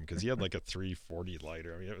actually beat him because he had like a 340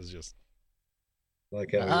 lighter. I mean, it was just,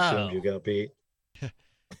 Like how you assumed Oh. you got beat.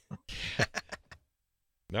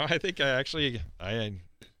 No, I think I'm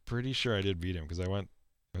pretty sure I did beat him because it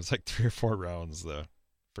was like 3 or 4 rounds the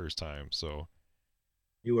first time. So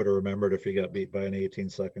You would have remembered if you got beat by an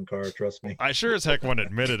 18-second car. Trust me. I sure as heck wouldn't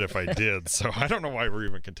admit it if I did. So I don't know why we're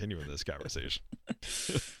even continuing this conversation.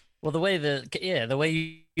 Well, the way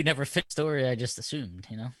you never fit story, I just assumed,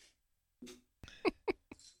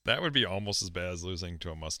 That would be almost as bad as losing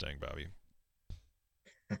to a Mustang, Bobby.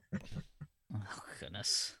 Oh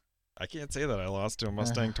goodness. I can't say that I lost to a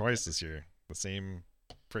Mustang twice this year. The same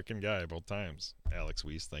freaking guy both times. Alex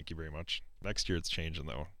Weiss, thank you very much. Next year it's changing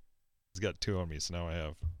though. He's got 2 on me, so now I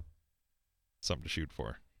have something to shoot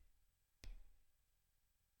for.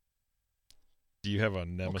 Do you have a We'll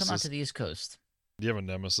nemesis? come out to the East Coast. Do you have a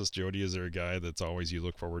nemesis, Jody? Is there a guy that's always you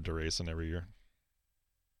look forward to racing every year?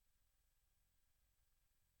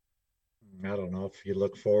 I don't know if you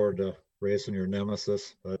look forward to racing your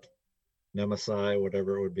nemesis, but nemesi,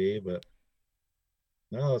 whatever it would be. But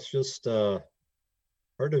no, it's just our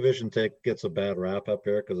division gets a bad rap up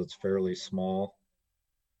here because it's fairly small,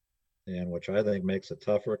 and which I think makes it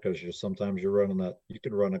tougher because sometimes you're running that you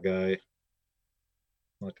could run a guy.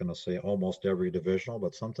 I'm not going to say almost every divisional,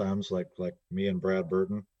 but sometimes like me and Brad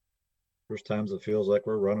Burton, there's times it feels like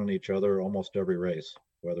we're running each other almost every race,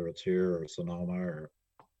 whether it's here or Sonoma or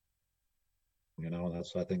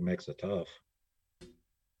that's I think makes it tough.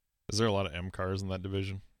 Is there a lot of M cars in that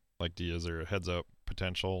division? Like, is there a heads up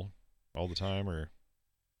potential all the time, or?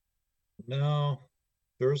 No,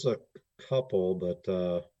 there's a couple, but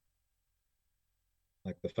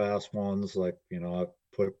like the fast ones, like I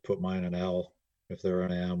put mine in L if they're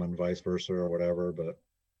an M and vice versa or whatever. But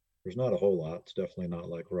there's not a whole lot. It's definitely not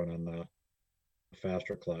like running the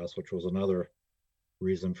faster class, which was another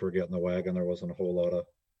reason for getting the wagon. There wasn't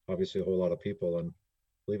obviously a whole lot of people, and I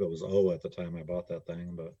believe it was O at the time I bought that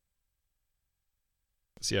thing. But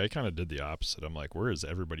see, I kind of did the opposite. I'm like, where is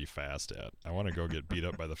everybody fast at? I want to go get beat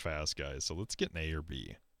up by the fast guys. So let's get an A or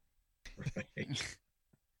B. right.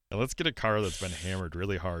 And let's get a car that's been hammered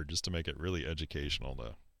really hard just to make it really educational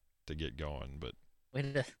to get going. But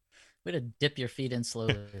Way to dip your feet in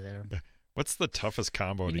slowly there. what's the toughest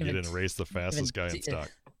combo to get in a race the fastest guy in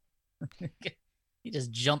stock? He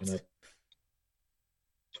just jumped.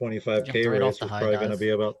 25K Jumped right off race the was high probably dive.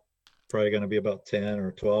 going to be about 10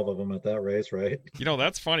 or 12 of them at that race, right?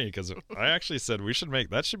 That's funny because I actually said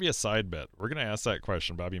that should be a side bet. We're going to ask that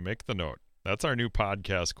question, Bobby. Make the note. That's our new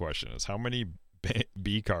podcast question: is how many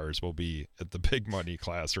B cars will be at the big money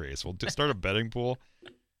class race? We'll just start a betting pool.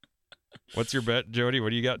 What's your bet, Jody? What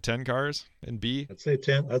do you got? 10 cars in B? I'd say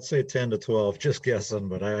 10 to 12, just guessing,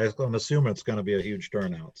 but I'm assuming it's going to be a huge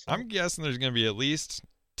turnout. So. I'm guessing there's going to be at least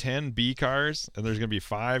 10 B cars, and there's going to be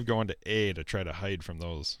 5 going to A to try to hide from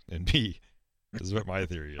those in B. This is what my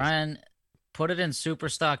theory is. Ryan, put it in super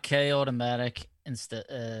stock K automatic instead,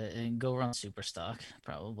 and go run super stock.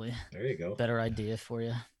 Probably There you go. better idea for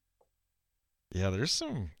you. Yeah, there's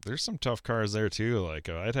some tough cars there too. Like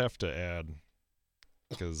I'd have to add,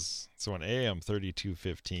 because so in A I'm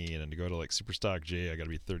 3215, and to go to like super stock J I got to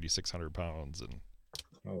be 3600 pounds, and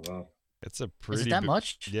Oh, wow. it's a pretty Is it that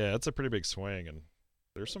much? Yeah, it's a pretty big swing, and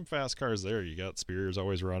there's some fast cars there. You got Spears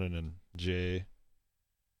always running in J.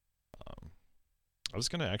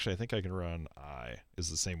 I think I can run I is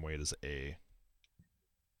the same weight as A.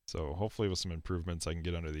 So hopefully with some improvements I can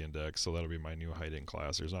get under the index. So that'll be my new height in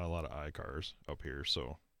class. There's not a lot of I cars up here,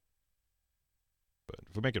 so. But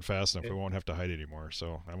if we make it fast enough, we won't have to hide anymore.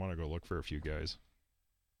 So I want to go look for a few guys.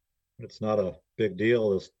 It's not a big deal.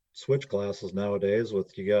 This switch classes nowadays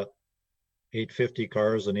you got 850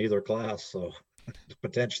 cars in either class. So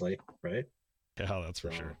potentially, right? Yeah, that's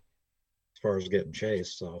for So, sure. As far as getting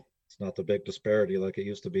chased. So it's not the big disparity like it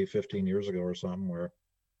used to be 15 years ago or something, where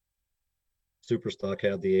super stock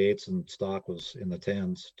had the 8s and stock was in the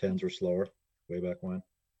 10s. 10s were slower way back when.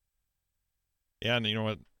 Yeah, and you know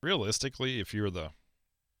what? Realistically, if you were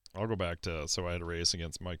I'll go back to, so I had a race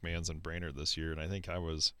against Mike Mans and Brainerd this year, and I think I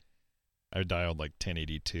dialed like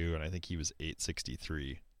 1082, and I think he was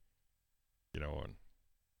 863. And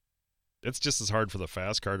it's just as hard for the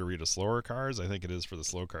fast car to read a slower car as I think it is for the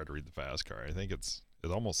slow car to read the fast car. I think it's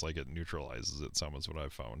almost like it neutralizes it some, is what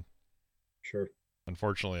I've found. Sure.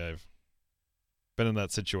 Unfortunately, I've been in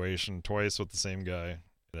that situation twice with the same guy,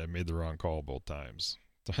 and I made the wrong call both times.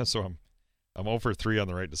 So I'm 0 for 3 on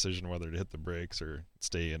the right decision whether to hit the brakes or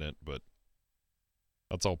stay in it, but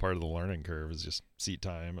that's all part of the learning curve, is just seat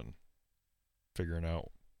time and figuring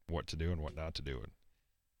out what to do and what not to do. And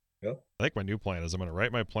Yep. I think my new plan is I'm going to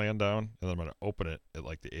write my plan down, and then I'm going to open it at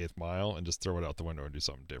like the 8th mile and just throw it out the window and do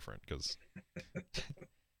something different, because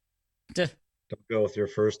Don't go with your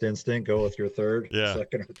first instinct. Go with your third, Yeah.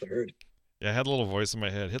 second or third. Yeah, I had a little voice in my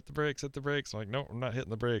head, hit the brakes, hit the brakes. I'm like, no, I'm not hitting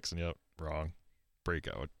the brakes. And yep, wrong.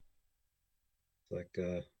 Breakout. It's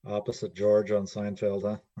like opposite George on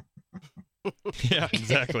Seinfeld, huh? Yeah,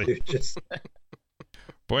 exactly. You just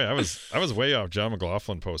Boy, I was way off. John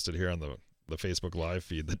McLaughlin posted here on the Facebook live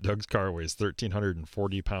feed that Doug's car weighs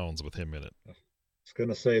 1,340 pounds with him in it. was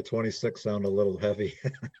gonna say 26 sound a little heavy.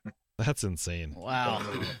 That's insane. Wow.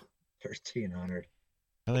 1,300.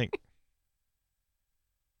 I think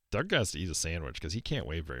Doug has to eat a sandwich because he can't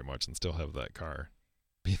weigh very much and still have that car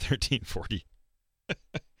be 1,340.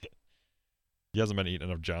 He hasn't been eating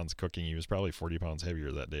enough John's cooking. He was probably 40 pounds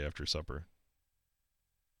heavier that day after supper.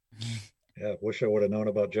 Yeah, wish I would have known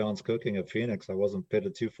about John's cooking at Phoenix. I wasn't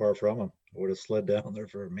pitted too far from him. I would have slid down there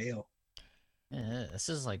for a meal. Yeah, this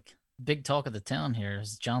is like big talk of the town here.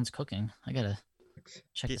 Is John's cooking? I gotta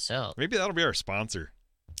check this out. Maybe that'll be our sponsor.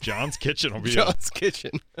 John's Kitchen will be John's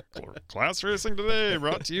Kitchen. Class Racing Today,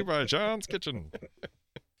 brought to you by John's Kitchen.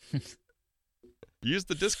 Use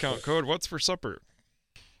the discount code What's for Supper.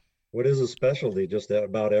 What is his specialty? Just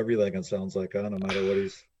about everything, it sounds like, huh? No matter what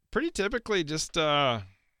he's. Pretty typically just I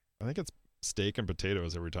think it's steak and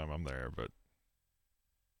potatoes every time I'm there, but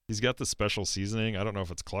he's got the special seasoning. I don't know if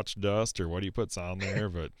it's clutch dust or what he puts on there,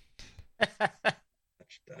 but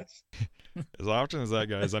That's as often as that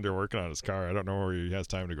guy's under working on his car, I don't know where he has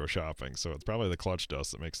time to go shopping. So it's probably the clutch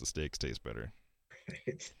dust that makes the steaks taste better.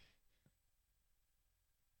 right.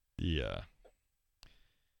 Yeah.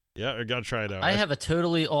 Yeah, I gotta try it out. I have a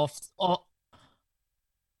totally off.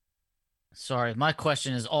 Sorry, my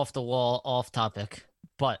question is off the wall, off topic.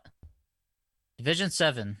 But Division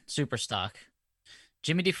 7 Super Stock,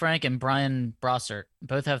 Jimmy DeFrank and Brian Brossart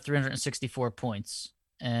both have 364 points,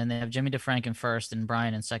 and they have Jimmy DeFrank in first and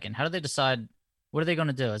Brian in second. How do they decide? What are they going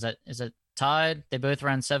to do? Is it tied? They both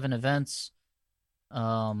ran 7 events.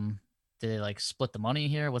 Did they like split the money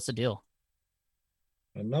here? What's the deal?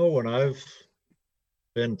 I know when I've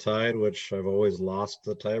been tied, which I've always lost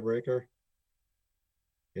the tiebreaker,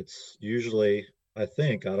 it's usually, I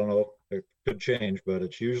think, I don't know, it could change, but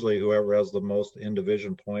it's usually whoever has the most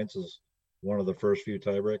in-division points is one of the first few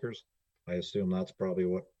tiebreakers. I assume that's probably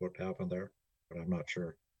what happened there, but I'm not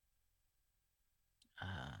sure.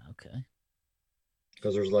 Okay.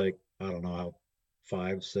 Because there's like, I don't know how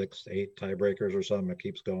 5, 6, 8 tiebreakers or something. It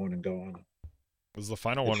keeps going and going. Was the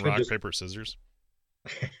final It one should rock, just- paper, scissors?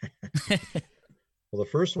 Well, the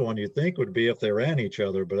first one you'd think would be if they ran each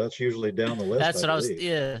other, but that's usually down the list. That's what I was. believe.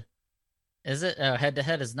 Yeah. Is it head to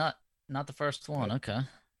head? Is not the first one. Okay.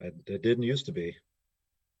 It didn't used to be.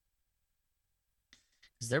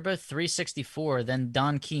 Because they're both 364. Then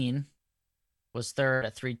Don Keene was third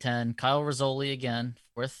at 310. Kyle Rizzoli again,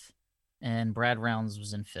 fourth. And Brad Rounds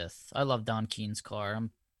was in fifth. I love Don Keene's car.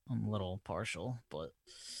 I'm a little partial, but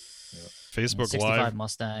Facebook 65 Live.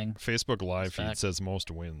 Mustang. Facebook Live It's feed back. says most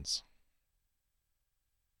wins.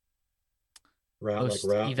 Most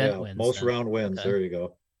round, event yeah, wins, most then. round wins. Okay. There you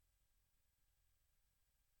go.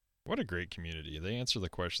 What a great community. They answer the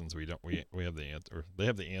questions we don't. We have the answer. They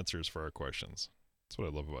have the answers for our questions. That's what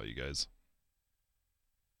I love about you guys.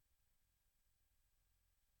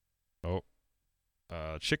 Oh,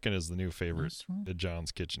 chicken is the new favorite Nice one. at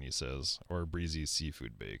John's Kitchen, he says, or Breezy's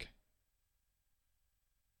Seafood Bake.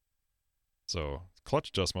 So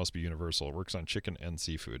clutch dust must be universal. It works on chicken and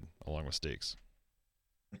seafood along with steaks.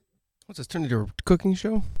 What's this turned into a cooking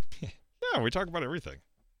show? Yeah, we talk about everything.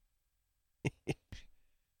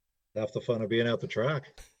 Half the fun of being at the track.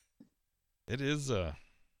 It is. I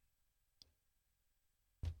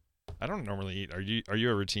don't normally eat. Are you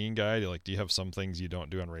a routine guy? Do you have some things you don't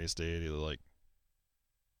do on race day? Do you like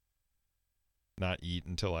not eat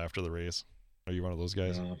until after the race? Are you one of those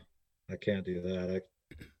guys? No, I can't do that.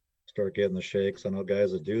 I start getting the shakes. I know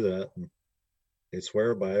guys that do that, and they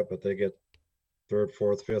swear by it, but they get third,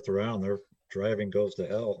 fourth, fifth round. Their driving goes to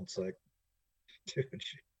hell. It's like, dude,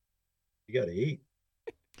 you got to eat.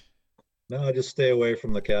 No, I just stay away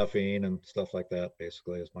from the caffeine and stuff like that.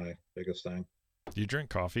 Basically, is my biggest thing. Do you drink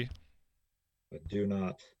coffee? I do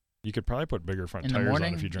not You could probably put bigger front In the tires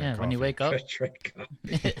morning, on if you drink yeah, coffee. when you wake up. drink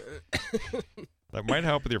coffee. That might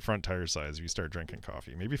help with your front tire size if you start drinking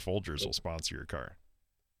coffee. Maybe Folgers will sponsor your car.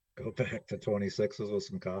 Go back to 26s with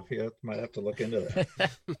some coffee. I might have to look into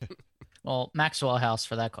that. Well, Maxwell House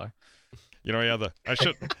for that car. You know, yeah,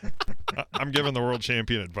 I'm giving the world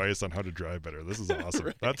champion advice on how to drive better. This is awesome.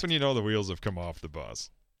 Right. That's when you know the wheels have come off the bus.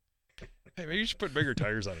 Hey, maybe you should put bigger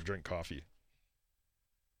tires on and drink coffee.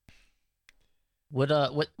 What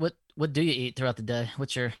do you eat throughout the day?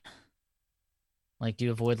 What's your do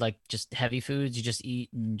you avoid just heavy foods? You just eat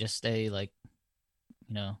and just stay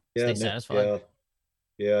Yeah, stay satisfied.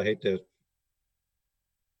 Yeah. I hate to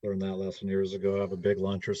learn that lesson years ago. Have a big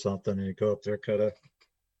lunch or something, and you go up there, cut a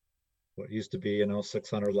what used to be,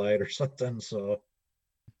 600 light or something. So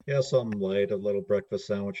yeah, something light, a little breakfast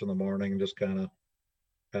sandwich in the morning, just kind of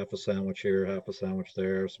half a sandwich here, half a sandwich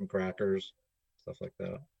there, some crackers, stuff like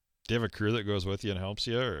that. Do you have a crew that goes with you and helps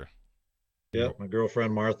you, or? Yeah, my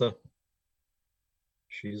girlfriend Martha,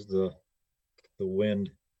 she's the wind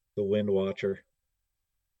watcher.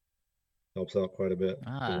 Helps out quite a bit.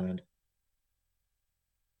 The wind.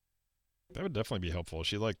 That would definitely be helpful.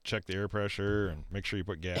 She check the air pressure and make sure you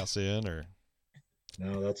put gas in, or?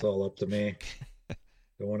 No, that's all up to me.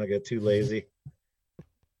 Don't want to get too lazy.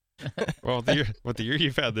 Well, with the year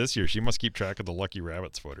you've had this year, she must keep track of the lucky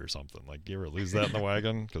rabbit's foot or something. Do you ever lose that in the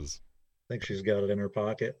wagon? Because I think she's got it in her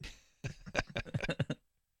pocket.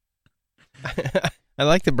 I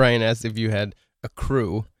like that Brian asked if you had a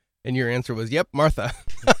crew, and your answer was, "Yep, Martha."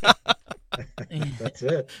 That's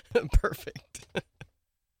it. Perfect.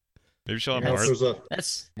 Maybe she'll have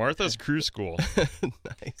That's Martha's crew school.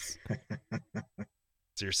 Nice.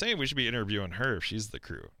 So you're saying we should be interviewing her if she's the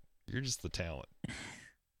crew? You're just the talent.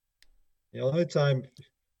 The only time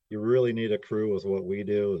you really need a crew with what we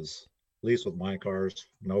do is, at least with my cars,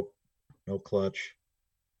 no clutch.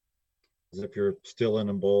 As if you're still in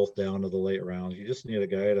them both down to the late rounds, you just need a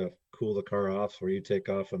guy to cool the car off where you take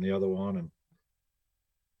off on the other one. And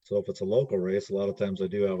so if it's a local race, a lot of times I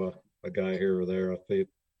do have a guy here or there.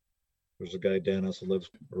 There's a guy, Dennis, who lives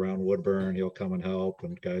around Woodburn. He'll come and help,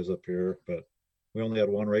 and guys up here. But we only had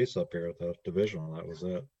one race up here at the divisional. That was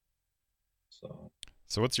it.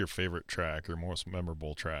 So what's your favorite track or most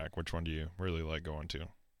memorable track? Which one do you really like going to?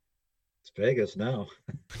 It's Vegas now.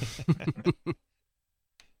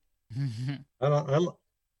 I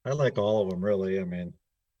like all of them, really. I mean,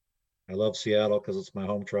 I love Seattle because it's my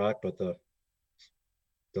home track, but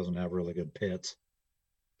doesn't have really good pits.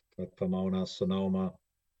 But Pomona, Sonoma,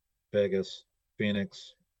 Vegas,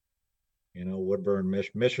 Phoenix, Woodburn,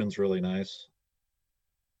 Mission's really nice.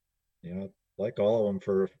 Like all of them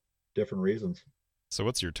for different reasons. So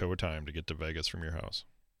what's your tow time to get to Vegas from your house?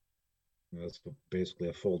 It's basically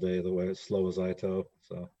a full day the way as slow as I tow.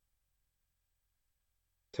 So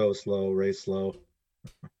tow slow, race slow.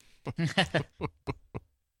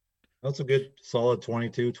 That's a good solid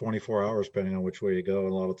 22, 24 hours depending on which way you go.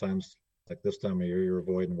 And a lot of times, like this time of year, you're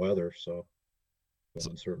avoiding weather, so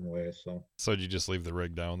in certain ways. So did you just leave the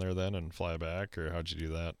rig down there then and fly back, or how'd you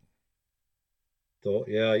do that? So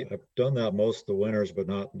yeah, I've done that most of the winters, but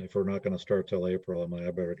not if we're not going to start till April. I'm like,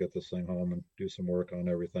 I better get this thing home and do some work on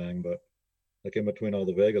everything. But like in between all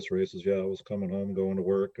the Vegas races, yeah, I was coming home, going to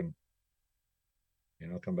work, and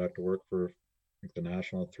come back to work for the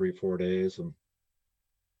national 3-4 days, and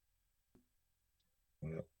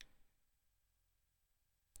yeah.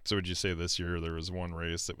 So would you say this year there was one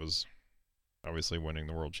race that was obviously winning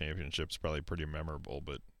the world championships probably pretty memorable,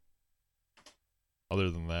 but other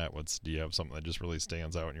than that, do you have something that just really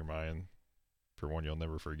stands out in your mind for one you'll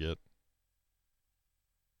never forget?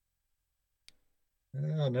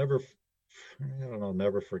 Yeah, never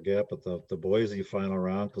forget, but the Boise final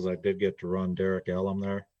round, because I did get to run Derek Ellum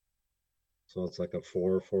there. So it's like a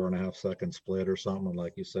 4.5 second split or something. And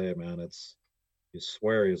like you say, man, you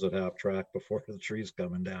swear he's at half track before the tree's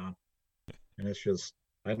coming down. And it's just,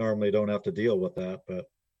 I normally don't have to deal with that, but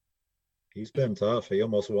he's been tough. He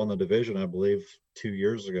almost won the division, I believe, 2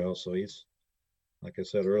 years ago. So he's, like I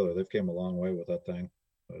said earlier, they've came a long way with that thing,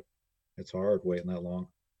 but it's hard waiting that long.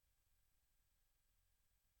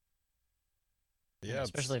 Yeah,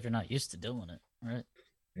 especially if you're not used to doing it, right?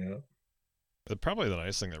 Yeah. Probably the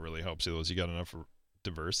nice thing that really helps you is you got enough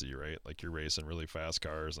diversity, right? Like you're racing really fast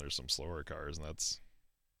cars and there's some slower cars, and that's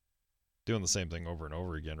doing the same thing over and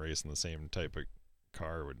over again, racing the same type of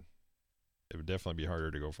car would definitely be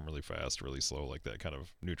harder to go from really fast to really slow, like that kind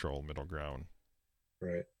of neutral middle ground.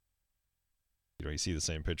 Right. You see the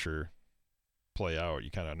same picture play out,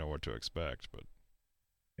 you kind of know what to expect, but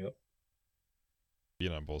yep,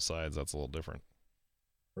 being on both sides, that's a little different.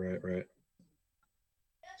 Right.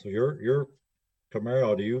 So your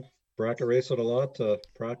Camaro, do you bracket race it a lot to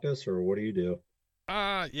practice, or what do you do?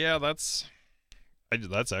 Yeah, that's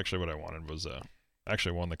actually what I wanted was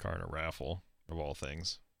actually won the car in a raffle of all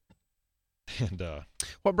things. And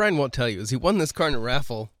what Brian won't tell you is he won this car in a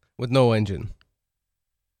raffle with no engine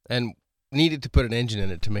and needed to put an engine in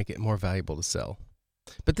it to make it more valuable to sell.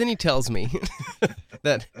 But then he tells me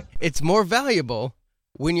that it's more valuable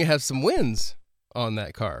when you have some wins on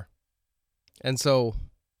that car. And so,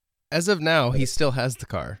 as of now, he still has the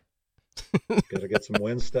car. Got to get some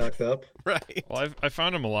wins stacked up. Right. Well, I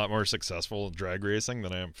found I'm a lot more successful in drag racing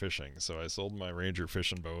than I am fishing. So I sold my Ranger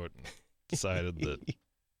fishing boat and decided that,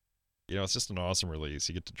 it's just an awesome release.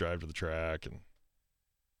 You get to drive to the track and,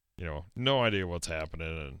 no idea what's happening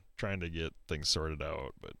and trying to get things sorted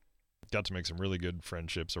out. But got to make some really good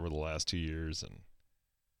friendships over the last 2 years. And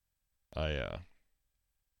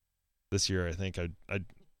this year I think I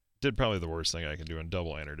did probably the worst thing I can do and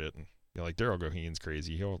double entered it. And like Daryl Goheen's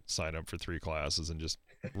crazy. He'll sign up for 3 classes and just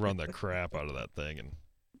run the crap out of that thing. And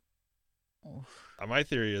my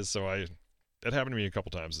theory is, it happened to me a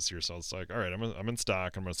couple times this year. So it's like, all right, I'm in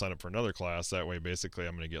stock. I'm going to sign up for another class. That way, basically,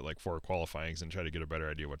 I'm going to get like 4 qualifyings and try to get a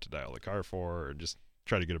better idea what to dial the car for, or just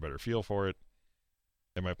try to get a better feel for it.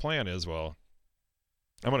 And my plan is, I'm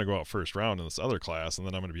going to go out first round in this other class, and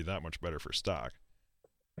then I'm going to be that much better for stock.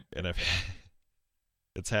 And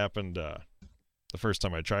it's happened the first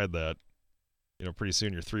time I tried that. Pretty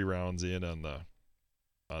soon you're 3 rounds in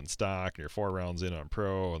on stock, and you're 4 rounds in on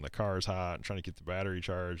pro, and the car's hot, and trying to keep the battery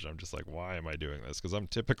charged. I'm just like, why am I doing this? Because I'm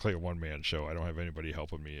typically a one-man show. I don't have anybody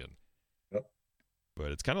helping me. Yep.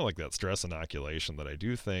 But it's kind of like that stress inoculation that I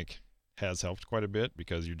do think has helped quite a bit,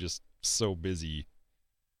 because you're just so busy.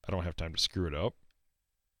 I don't have time to screw it up.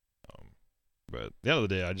 But at the end of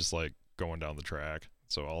the day, I just like going down the track.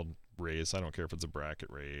 So I'll race. I don't care if it's a bracket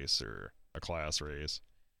race or a class race.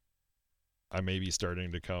 I may be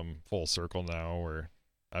starting to come full circle now, where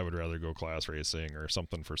I would rather go class racing or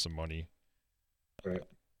something for some money. Right.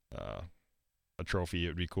 A trophy, it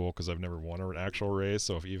would be cool, because I've never won an actual race.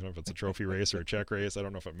 So even if it's a trophy race or a check race, I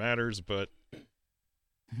don't know if it matters, but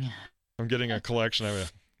I'm getting a collection.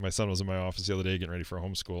 My son was in my office the other day getting ready for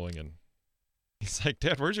homeschooling, and he's like,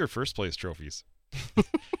 Dad, where's your first place trophies?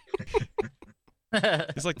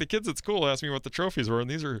 He's like, the kids at school asked me what the trophies were,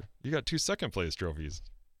 and you got 2 second place trophies.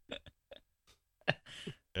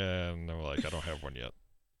 And I'm like, I don't have one yet.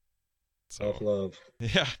 So Self-love.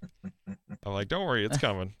 yeah, I'm like, don't worry, it's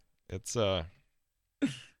coming. It's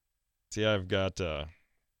see, I've got the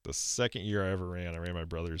second year I ever ran, I ran my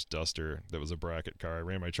brother's Duster that was a bracket car. I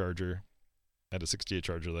ran my Charger. I had a 68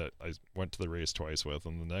 Charger that I went to the race twice with,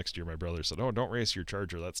 and the next year my brother said, oh, don't race your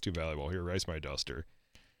Charger, that's too valuable. Here, race my Duster.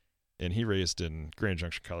 And he raced in Grand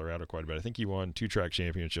Junction, Colorado quite a bit. I think he won 2 track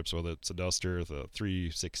championships with it. It's a Duster, the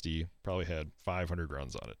 360, probably had 500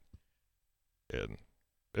 runs on it. And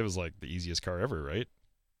it was like the easiest car ever, right?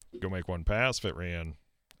 Go make one pass. If it ran,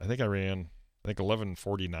 I think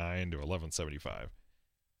 1149 to 1175.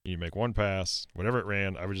 You make one pass, whenever it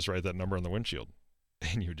ran, I would just write that number on the windshield,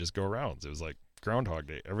 and you would just go rounds. It was like Groundhog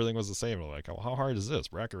Day. Everything was the same. I'm like, oh, how hard is this?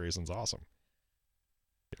 Bracket racing's awesome.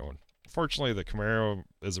 Fortunately, the Camaro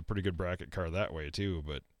is a pretty good bracket car that way too,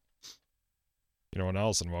 but and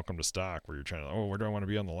Allison, welcome to stock, where you're trying to, where do I want to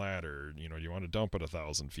be on the ladder? Do you want to dump at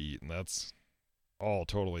 1,000 feet? And that's all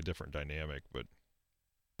totally different dynamic. But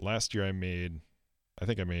last year I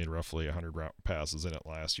think I made roughly 100 passes in it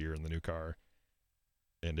last year in the new car,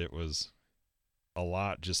 and it was a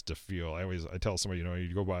lot just to feel. I tell somebody,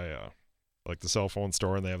 you go by like the cell phone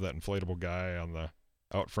store, and they have that inflatable guy on the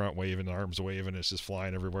out front waving, arms waving, it's just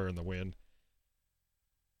flying everywhere in the wind.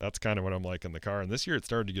 That's kind of what I'm like in the car. And this year it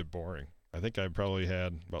started to get boring. I think I probably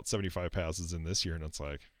had about 75 passes in this year, and it's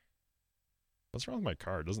like, what's wrong with my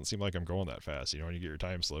car? It doesn't seem like I'm going that fast. When you get your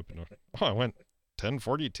time slip, and I went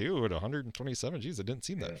 1042 at 127. Geez, it didn't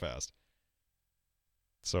seem that fast.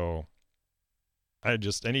 So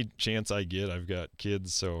any chance I get, I've got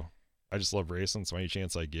kids, so I just love racing. So any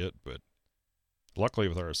chance I get, but luckily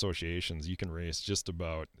with our associations, you can race just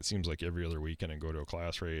about, it seems like every other weekend, and go to a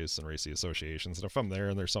class race and race the associations. And if I'm there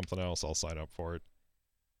and there's something else, I'll sign up for it.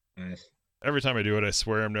 Nice. Every time I do it, I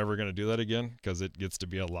swear I'm never going to do that again, because it gets to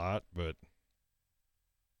be a lot. But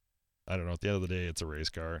I don't know. At the end of the day, it's a race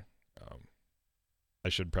car. I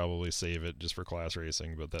should probably save it just for class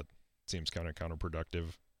racing, but that seems kind of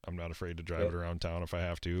counterproductive. I'm not afraid to drive it around town if I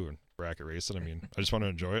have to and bracket race it. I mean, I just want to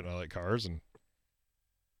enjoy it, and I like cars, and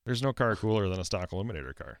there's no car cooler than a stock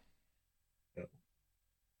Eliminator car. Yep.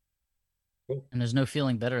 Cool. And there's no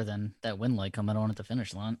feeling better than that wind light coming on at the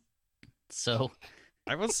finish line. So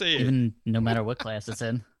I would say, even no matter what class it's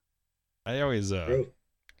in. I always say,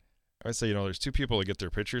 there's 2 people that get their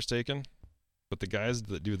pictures taken, but the guys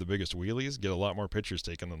that do the biggest wheelies get a lot more pictures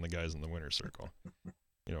taken than the guys in the winner's circle.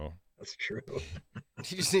 That's true.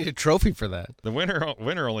 You just need a trophy for that. The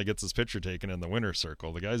winner only gets his picture taken in the winner's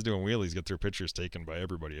circle. The guys doing wheelies get their pictures taken by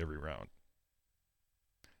everybody every round.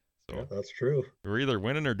 So Yeah, that's true. we're either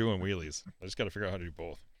winning or doing wheelies. I just got to figure out how to do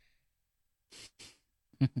both.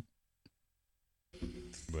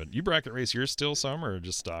 But you bracket race yours still some, or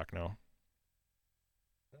just stock now?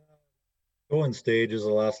 Go in stages.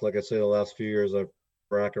 Like I say, the last few years, I've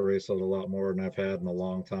bracket raced a lot more than I've had in a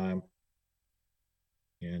long time.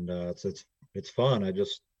 And it's fun.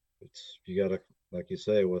 You gotta, like you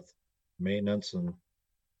say, with maintenance, and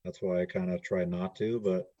that's why I kind of try not to,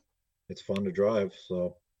 but it's fun to drive.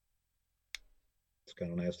 So it's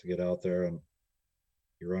kind of nice to get out there, and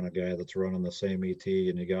you run a guy that's running the same ET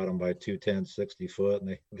and you got them by 210, 60 foot,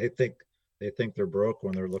 and they think they're broke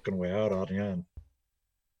when they're looking way out on the end.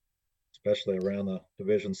 Especially around the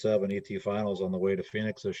Division 7 ET finals on the way to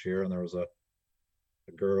Phoenix this year, and there was a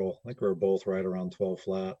girl, I think we were both right around 12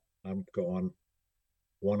 flat. I'm going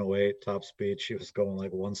 108 top speed. She was going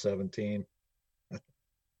like 117. I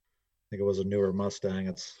think it was a newer Mustang.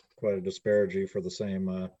 It's quite a disparity for the same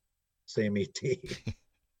ET. It'd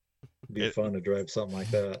be fun to drive something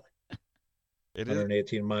like that. It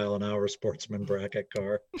 118 mile an hour sportsman bracket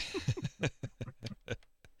car.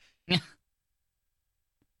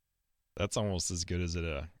 That's almost as good as at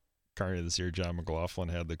a Carney this year. John McLaughlin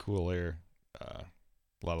had the Cool Air. A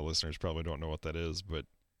lot of listeners probably don't know what that is, but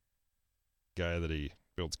guy that he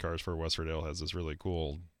builds cars for, West Riddell, has this really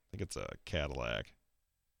cool, I think it's a Cadillac,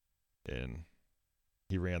 and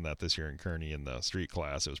he ran that this year in Kearney in the street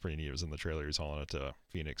class. It was pretty neat. It was in the trailer. He was hauling it to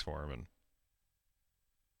Phoenix for him, and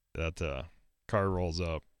that car rolls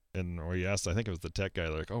up, and we asked, I think it was the tech guy,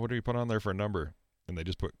 like, oh, what do you put on there for a number? And they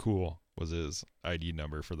just put cool was his ID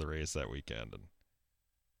number for the race that weekend, and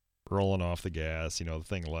rolling off the gas, the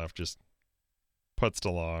thing left just putzed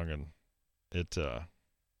along, and it I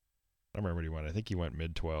don't remember what he went. I think he went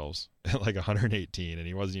mid 12s at like 118, and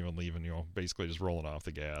he wasn't even leaving, basically just rolling off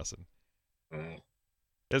the gas. And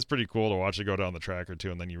it's pretty cool to watch it go down the track or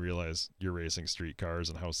two, and then you realize you're racing street cars,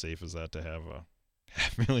 and how safe is that to have a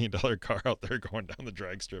 $500,000 car out there going down the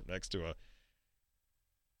drag strip next to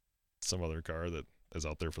some other car that is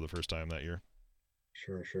out there for the first time that year.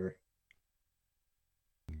 Sure.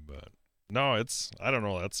 But no, I don't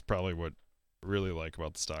know, that's probably what I really like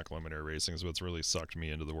about the stock limit air racing, is what's really sucked me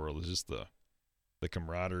into the world is just the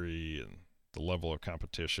camaraderie and the level of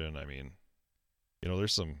competition. I mean,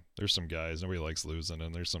 there's some guys, nobody likes losing,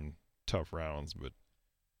 and there's some tough rounds, but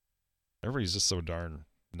everybody's just so darn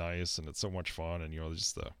nice, and it's so much fun, and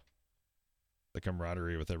just the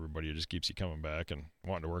camaraderie with everybody, it just keeps you coming back and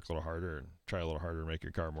wanting to work a little harder and try a little harder to make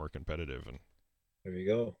your car more competitive. And there you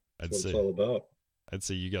go. That's what it's all about. I'd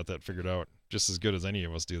say you got that figured out just as good as any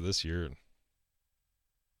of us do this year, and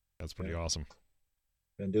that's pretty awesome.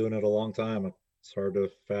 Been doing it a long time. It's hard to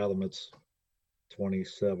fathom. It's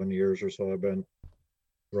 27 years or so I've been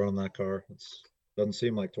running that car. It doesn't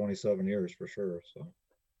seem like 27 years for sure. So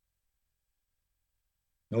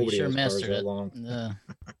nobody has cars that long.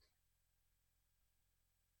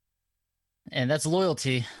 And that's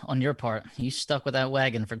loyalty on your part. You stuck with that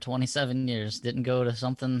wagon for 27 years. Didn't go to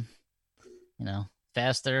something,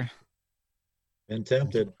 faster. Been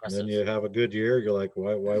tempted. And then you have a good year. You're like,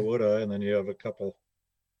 why would I? And then you have a couple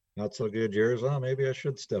not so good years. Oh, maybe I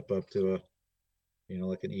should step up to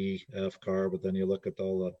like an EF car. But then you look at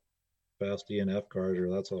all the fast E and F cars, or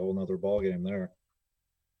that's a whole nother ballgame there.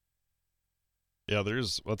 Yeah,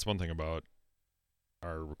 that's one thing about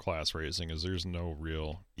our class racing is there's no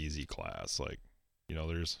real easy class. Like,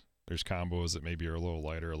 there's combos that maybe are a little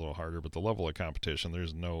lighter, a little harder, but the level of competition,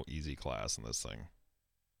 there's no easy class in this thing.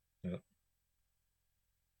 Yeah.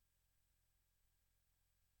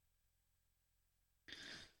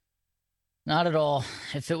 Not at all.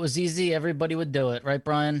 If it was easy, everybody would do it, right,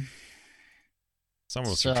 Brian? Some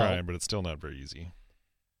of us are trying, but it's still not very easy.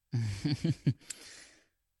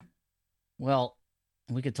 Well,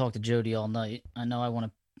 we could talk to Jody all night. I know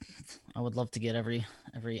I would love to get every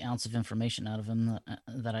ounce of information out of him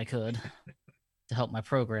that I could to help my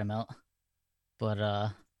program out.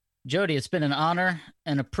 But Jody, it's been an honor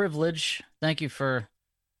and a privilege. Thank you for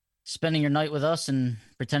spending your night with us and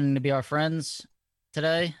pretending to be our friends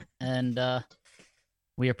today. And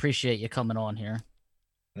we appreciate you coming on here.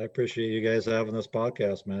 I appreciate you guys having this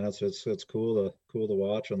podcast, man. It's cool to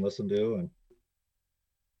watch and listen to, and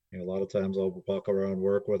a lot of times I'll walk around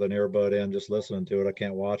work with an earbud in, just listening to it. I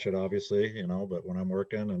can't watch it, obviously, but when I'm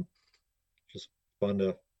working, and just fun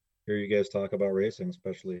to hear you guys talk about racing,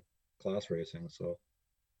 especially class racing. So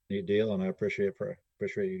neat deal, and I appreciate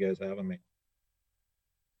you guys having me.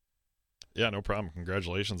 Yeah, no problem.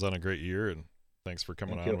 Congratulations on a great year, and thanks for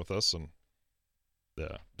coming on with us. And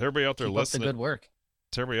to everybody out there listening, good work.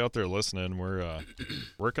 To everybody out there listening, we're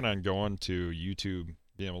working on going to YouTube,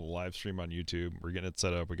 being able to live stream on YouTube. We're getting it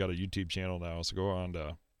set up. We got a YouTube channel now, so go on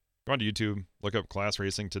to YouTube, look up Class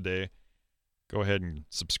Racing Today. Go ahead and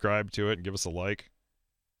subscribe to it and give us a like.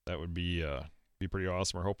 That would be be pretty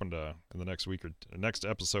awesome. We're hoping to in the next week or next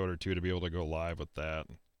episode or two to be able to go live with that.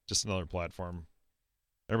 Just another platform.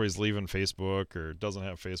 Everybody's leaving Facebook or doesn't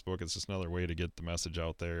have Facebook. It's just another way to get the message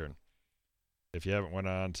out there. And if you haven't went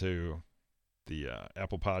on to the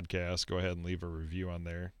Apple Podcast, go ahead and leave a review on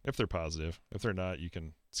there if they're positive. If they're not, you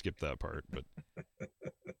can skip that part. But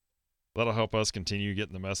that'll help us continue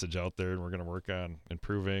getting the message out there, and we're going to work on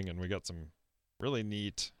improving. And we got some really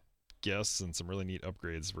neat guests and some really neat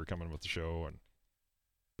upgrades we're coming with the show, and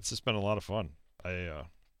it's just been a lot of fun. I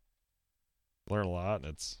learn a lot,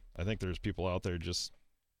 and I think there's people out there just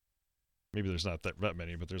maybe there's not that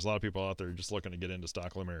many, but there's a lot of people out there just looking to get into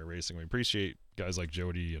stock eliminator racing. We appreciate guys like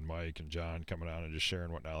Jody and Mike and John coming on and just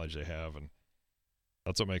sharing what knowledge they have, and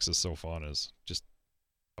that's what makes this so fun, is just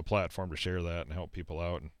a platform to share that and help people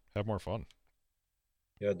out and have more fun.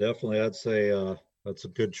 Yeah, definitely. I'd say that's a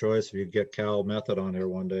good choice if you get Cal Method on here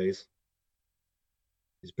one day.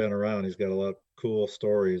 He's been around. He's got a lot of cool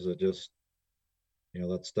stories that just,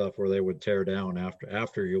 that stuff where they would tear down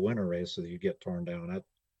after you win a race, so that you get torn down.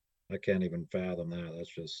 I can't even fathom that.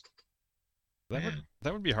 That's just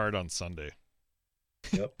that would be hard on Sunday.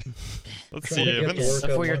 Yep. Let's Trying see. to get to work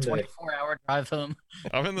Before on your Monday. 24-hour drive home.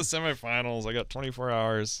 I'm in the semifinals. I got 24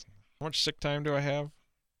 hours. How much sick time do I have?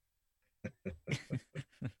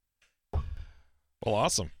 Well,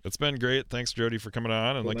 awesome. It's been great. Thanks, Jody, for coming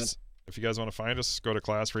on. And Cool, man. if you guys want to find us, go to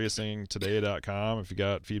classracingtoday.com. If you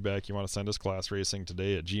got feedback you want to send us,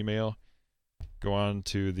 classracingtoday@gmail.com. Go on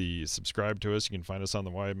to the subscribe to us. You can find us on the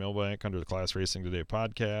Wyatt Millbank under the Class Racing Today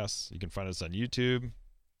podcast. You can find us on YouTube.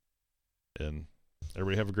 And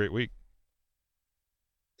everybody have a great week.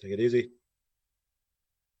 Take it easy.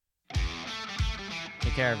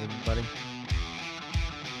 Take care, everybody.